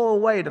said, go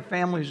away, the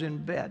family's in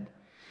bed.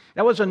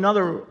 That was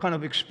another kind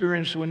of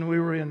experience when we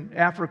were in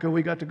Africa.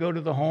 We got to go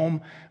to the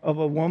home of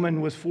a woman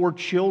with 4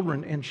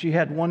 children, and she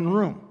had one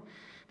room.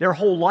 Their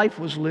whole life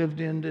was lived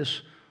in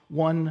this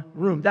one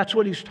room. That's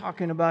what he's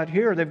talking about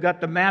here. They've got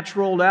the mats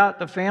rolled out,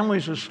 the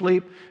family's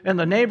asleep, and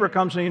the neighbor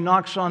comes and he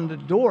knocks on the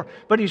door.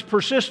 But he's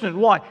persistent.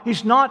 Why?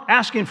 He's not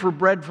asking for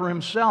bread for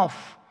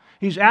himself.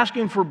 He's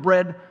asking for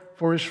bread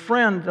for his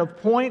friend. The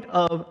point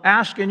of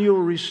ask and you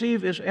will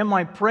receive is, am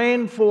I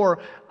praying for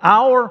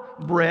our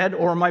bread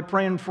or am I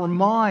praying for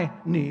my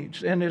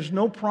needs? And there's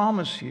no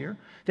promise here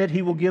that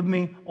he will give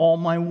me all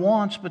my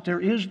wants, but there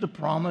is the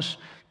promise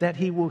that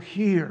he will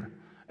hear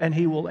and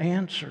he will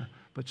answer.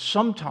 But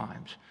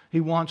sometimes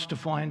he wants to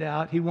find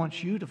out, he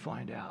wants you to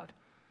find out,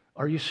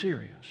 are you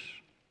serious?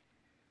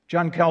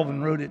 John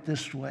Calvin wrote it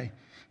this way: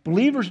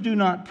 believers do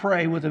not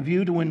pray with a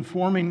view to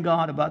informing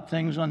God about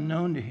things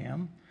unknown to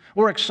him,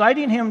 or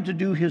exciting him to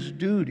do his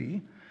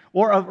duty,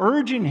 or of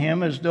urging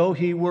him as though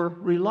he were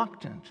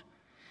reluctant.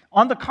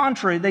 On the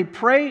contrary, they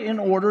pray in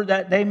order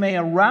that they may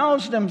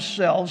arouse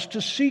themselves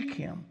to seek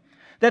him,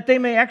 that they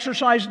may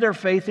exercise their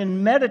faith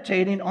in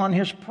meditating on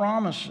his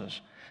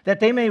promises, that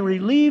they may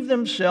relieve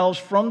themselves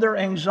from their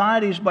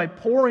anxieties by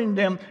pouring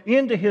them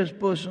into his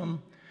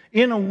bosom.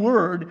 In a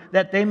word,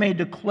 that they may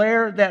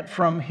declare that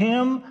from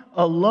him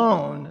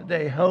alone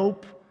they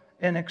hope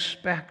and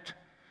expect,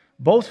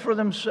 both for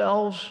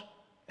themselves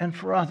and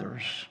for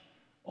others,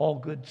 all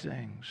good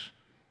things.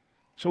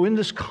 So in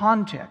this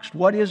context,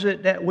 what is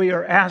it that we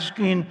are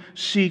asking,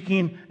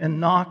 seeking,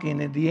 and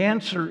knocking? And the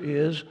answer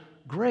is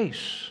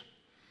grace.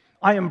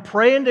 I am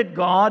praying that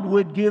God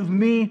would give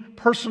me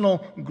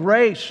personal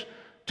grace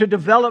to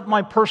develop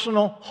my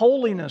personal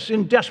holiness.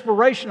 In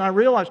desperation, I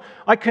realize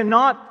I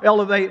cannot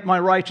elevate my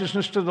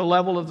righteousness to the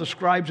level of the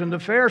scribes and the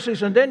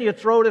Pharisees. And then you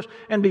throw this,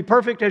 and be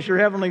perfect as your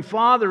heavenly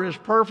Father is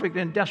perfect.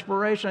 In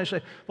desperation, I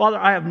say, Father,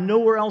 I have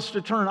nowhere else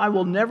to turn. I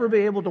will never be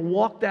able to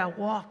walk that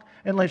walk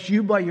unless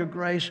you, by your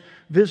grace,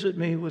 visit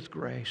me with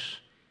grace.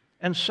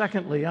 And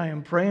secondly, I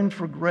am praying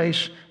for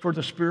grace for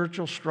the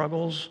spiritual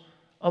struggles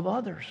of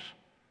others.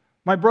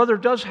 My brother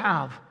does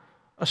have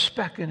a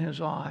speck in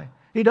his eye.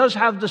 He does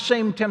have the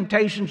same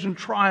temptations and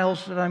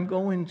trials that I'm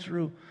going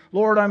through.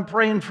 Lord, I'm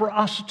praying for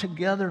us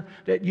together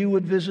that you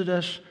would visit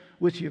us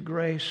with your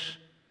grace.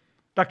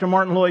 Dr.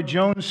 Martin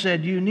Lloyd-Jones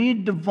said, you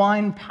need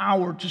divine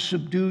power to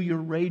subdue your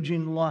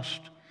raging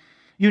lust.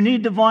 You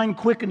need divine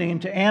quickening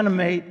to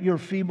animate your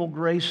feeble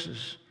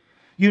graces.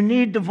 You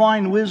need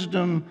divine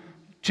wisdom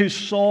to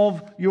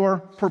solve your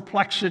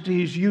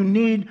perplexities. You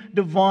need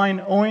divine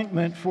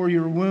ointment for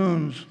your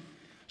wounds.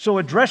 So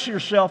address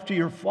yourself to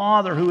your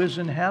Father who is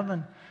in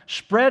heaven.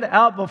 Spread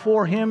out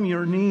before Him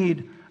your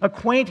need.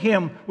 Acquaint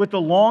Him with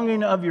the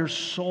longing of your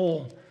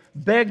soul.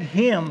 Beg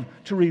Him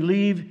to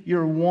relieve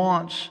your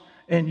wants,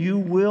 and you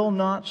will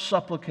not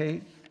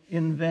supplicate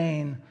in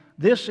vain.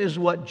 This is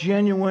what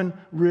genuine,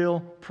 real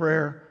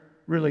prayer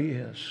really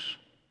is.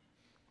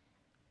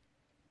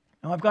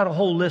 Now, I've got a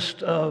whole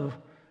list of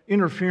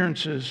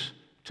interferences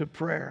to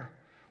prayer.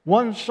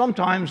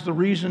 Sometimes the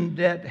reason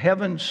that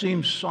heaven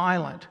seems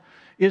silent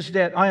is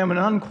that I am an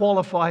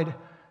unqualified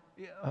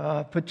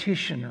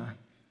petitioner.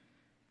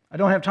 I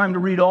don't have time to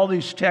read all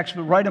these texts,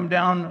 but write them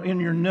down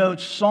in your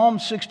notes. Psalm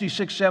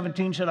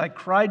 66:17 said, I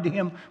cried to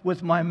him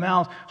with my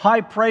mouth.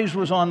 High praise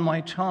was on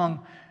my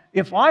tongue.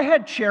 If I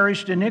had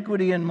cherished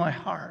iniquity in my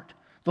heart,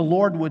 the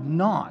Lord would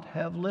not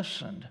have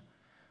listened.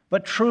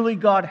 But truly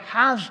God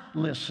has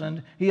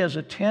listened. He has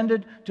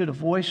attended to the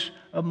voice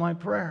of my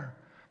prayer.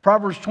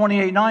 Proverbs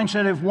 28:9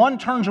 said, if one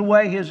turns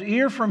away his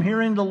ear from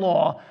hearing the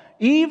law,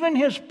 even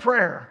his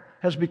prayer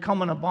has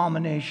become an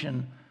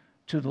abomination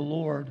to the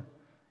Lord.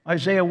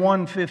 Isaiah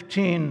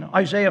 1:15,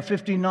 Isaiah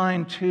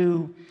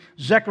 59:2,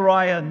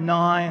 Zechariah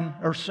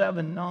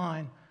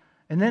 7:9,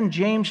 and then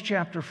James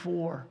chapter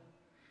 4.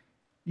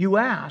 You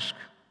ask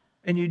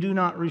and you do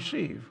not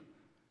receive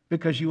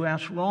because you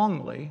ask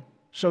wrongly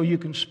so you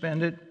can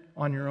spend it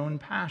on your own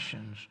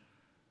passions.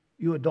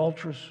 You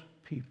adulterous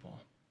people.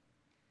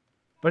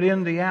 But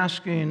in the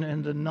asking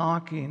and the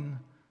knocking,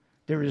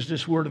 there is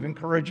this word of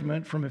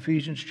encouragement from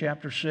Ephesians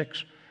chapter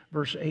 6,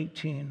 verse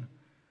 18.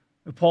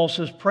 Paul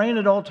says, praying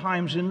at all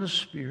times in the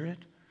Spirit,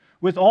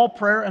 with all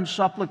prayer and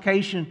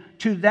supplication.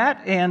 To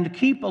that end,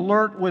 keep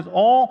alert with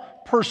all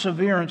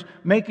perseverance,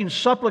 making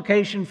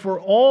supplication for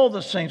all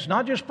the saints,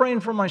 not just praying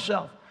for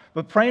myself,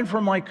 but praying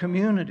for my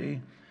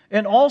community,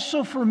 and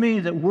also for me,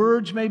 that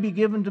words may be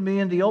given to me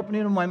in the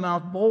opening of my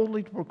mouth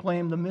boldly to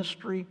proclaim the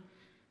mystery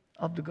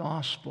of the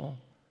gospel.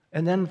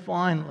 And then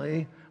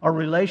finally, our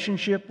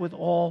relationship with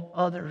all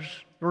others.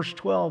 Verse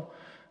 12,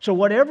 so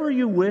whatever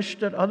you wish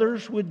that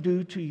others would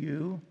do to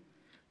you,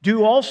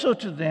 do also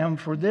to them,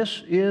 for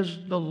this is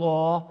the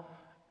law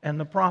and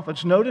the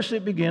prophets. Notice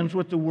it begins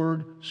with the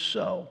word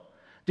so.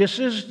 This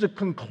is the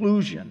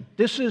conclusion.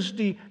 This is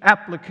the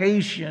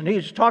application.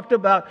 He's talked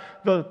about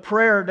the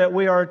prayer that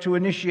we are to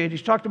initiate.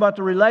 He's talked about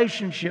the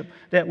relationship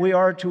that we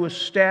are to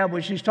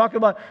establish. He's talked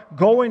about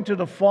going to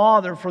the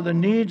Father for the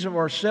needs of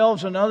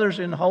ourselves and others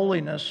in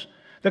holiness.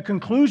 The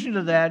conclusion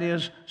to that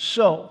is,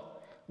 so,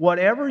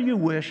 whatever you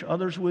wish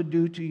others would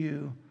do to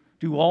you,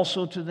 do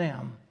also to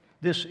them.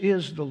 This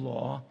is the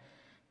law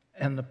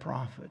and the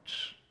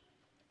prophets.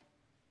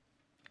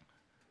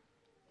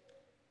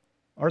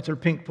 Arthur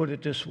Pink put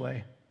it this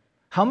way.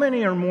 How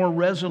many are more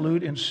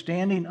resolute in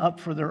standing up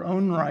for their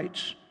own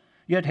rights,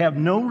 yet have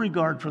no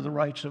regard for the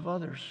rights of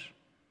others?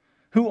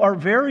 Who are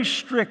very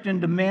strict in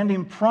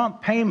demanding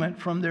prompt payment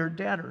from their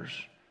debtors,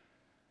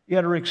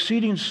 yet are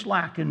exceeding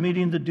slack in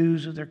meeting the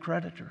dues of their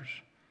creditors?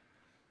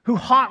 Who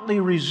hotly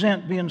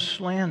resent being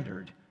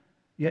slandered,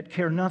 yet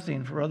care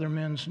nothing for other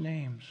men's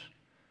names?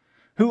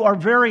 Who are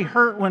very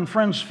hurt when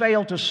friends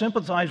fail to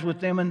sympathize with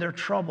them in their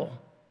trouble,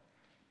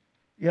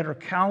 yet are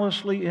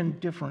callously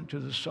indifferent to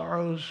the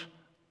sorrows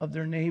of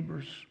their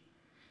neighbors.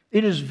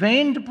 It is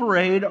vain to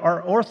parade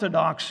our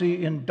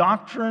orthodoxy in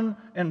doctrine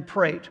and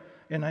prate.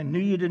 And I knew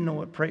you didn't know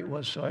what prate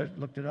was, so I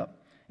looked it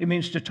up. It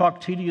means to talk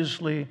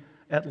tediously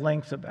at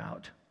length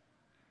about.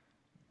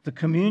 The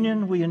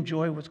communion we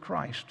enjoy with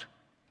Christ,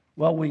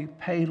 while we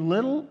pay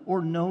little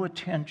or no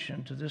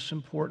attention to this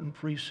important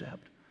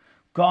precept,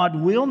 God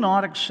will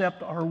not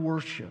accept our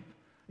worship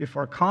if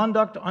our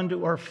conduct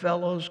unto our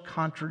fellows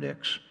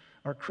contradicts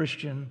our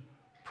Christian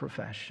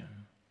profession.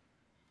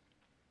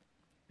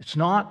 It's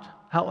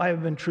not how I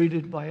have been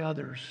treated by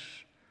others.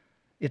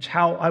 It's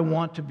how I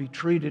want to be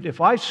treated. If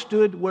I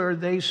stood where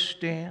they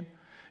stand,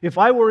 if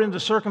I were in the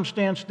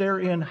circumstance they're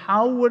in,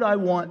 how would I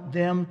want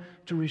them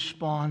to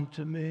respond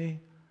to me?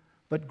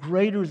 But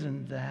greater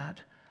than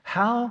that,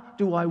 how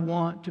do I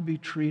want to be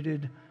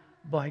treated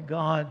by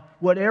God?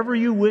 Whatever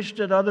you wish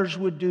that others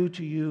would do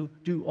to you,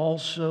 do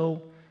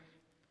also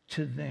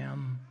to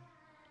them.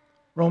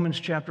 Romans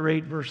chapter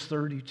 8, verse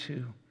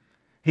 32.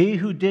 He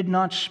who did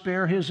not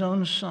spare his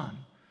own son,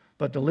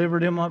 but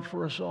delivered him up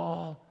for us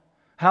all,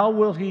 how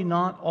will he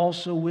not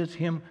also with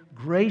him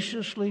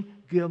graciously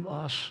give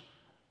us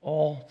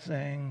all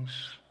things?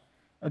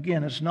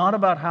 Again, it's not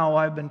about how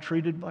I've been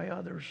treated by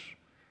others,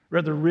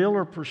 whether real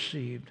or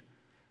perceived,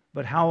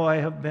 but how I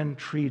have been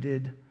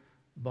treated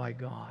by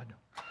God.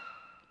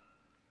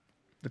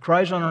 The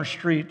cries on our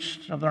streets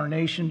of our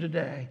nation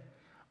today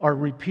are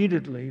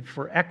repeatedly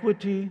for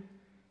equity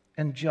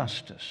and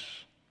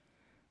justice.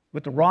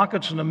 With the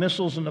rockets and the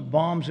missiles and the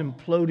bombs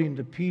imploding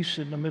the peace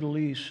in the Middle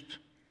East,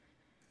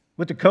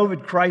 with the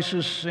COVID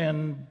crisis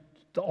and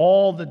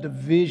all the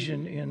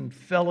division in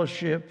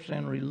fellowships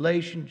and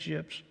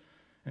relationships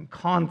and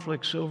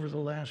conflicts over the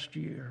last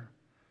year,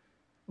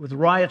 with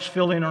riots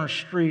filling our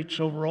streets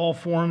over all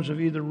forms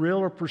of either real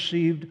or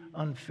perceived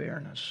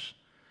unfairness,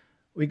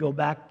 we go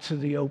back to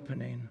the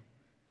opening.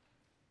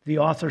 The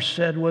author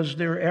said, "Was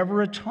there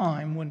ever a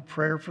time when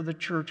prayer for the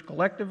church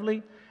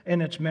collectively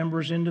and its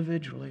members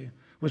individually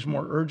was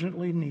more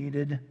urgently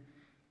needed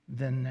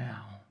than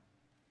now?"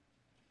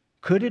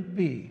 Could it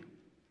be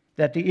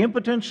that the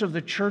impotence of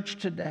the church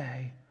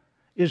today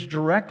is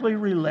directly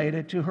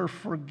related to her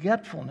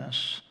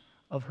forgetfulness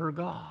of her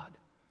God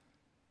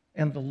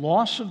and the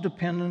loss of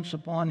dependence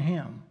upon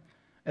Him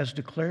as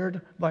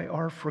declared by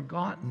our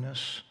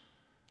forgottenness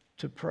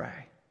to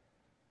pray?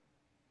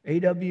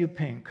 A.W.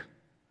 Pink,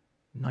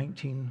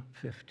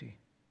 1950.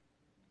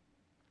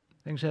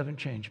 Things haven't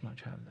changed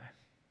much, have they?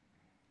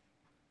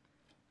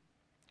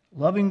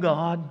 Loving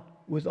God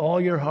with all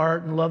your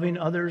heart and loving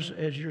others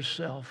as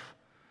yourself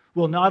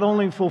will not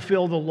only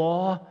fulfill the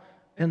law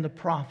and the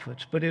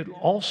prophets, but it will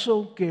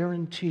also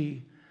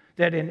guarantee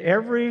that in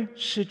every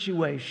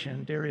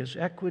situation there is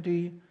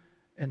equity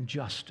and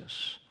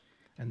justice.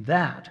 And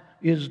that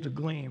is the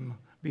gleam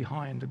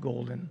behind the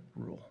golden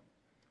rule.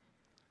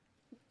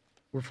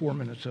 We're 4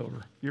 minutes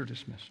over. You're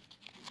dismissed.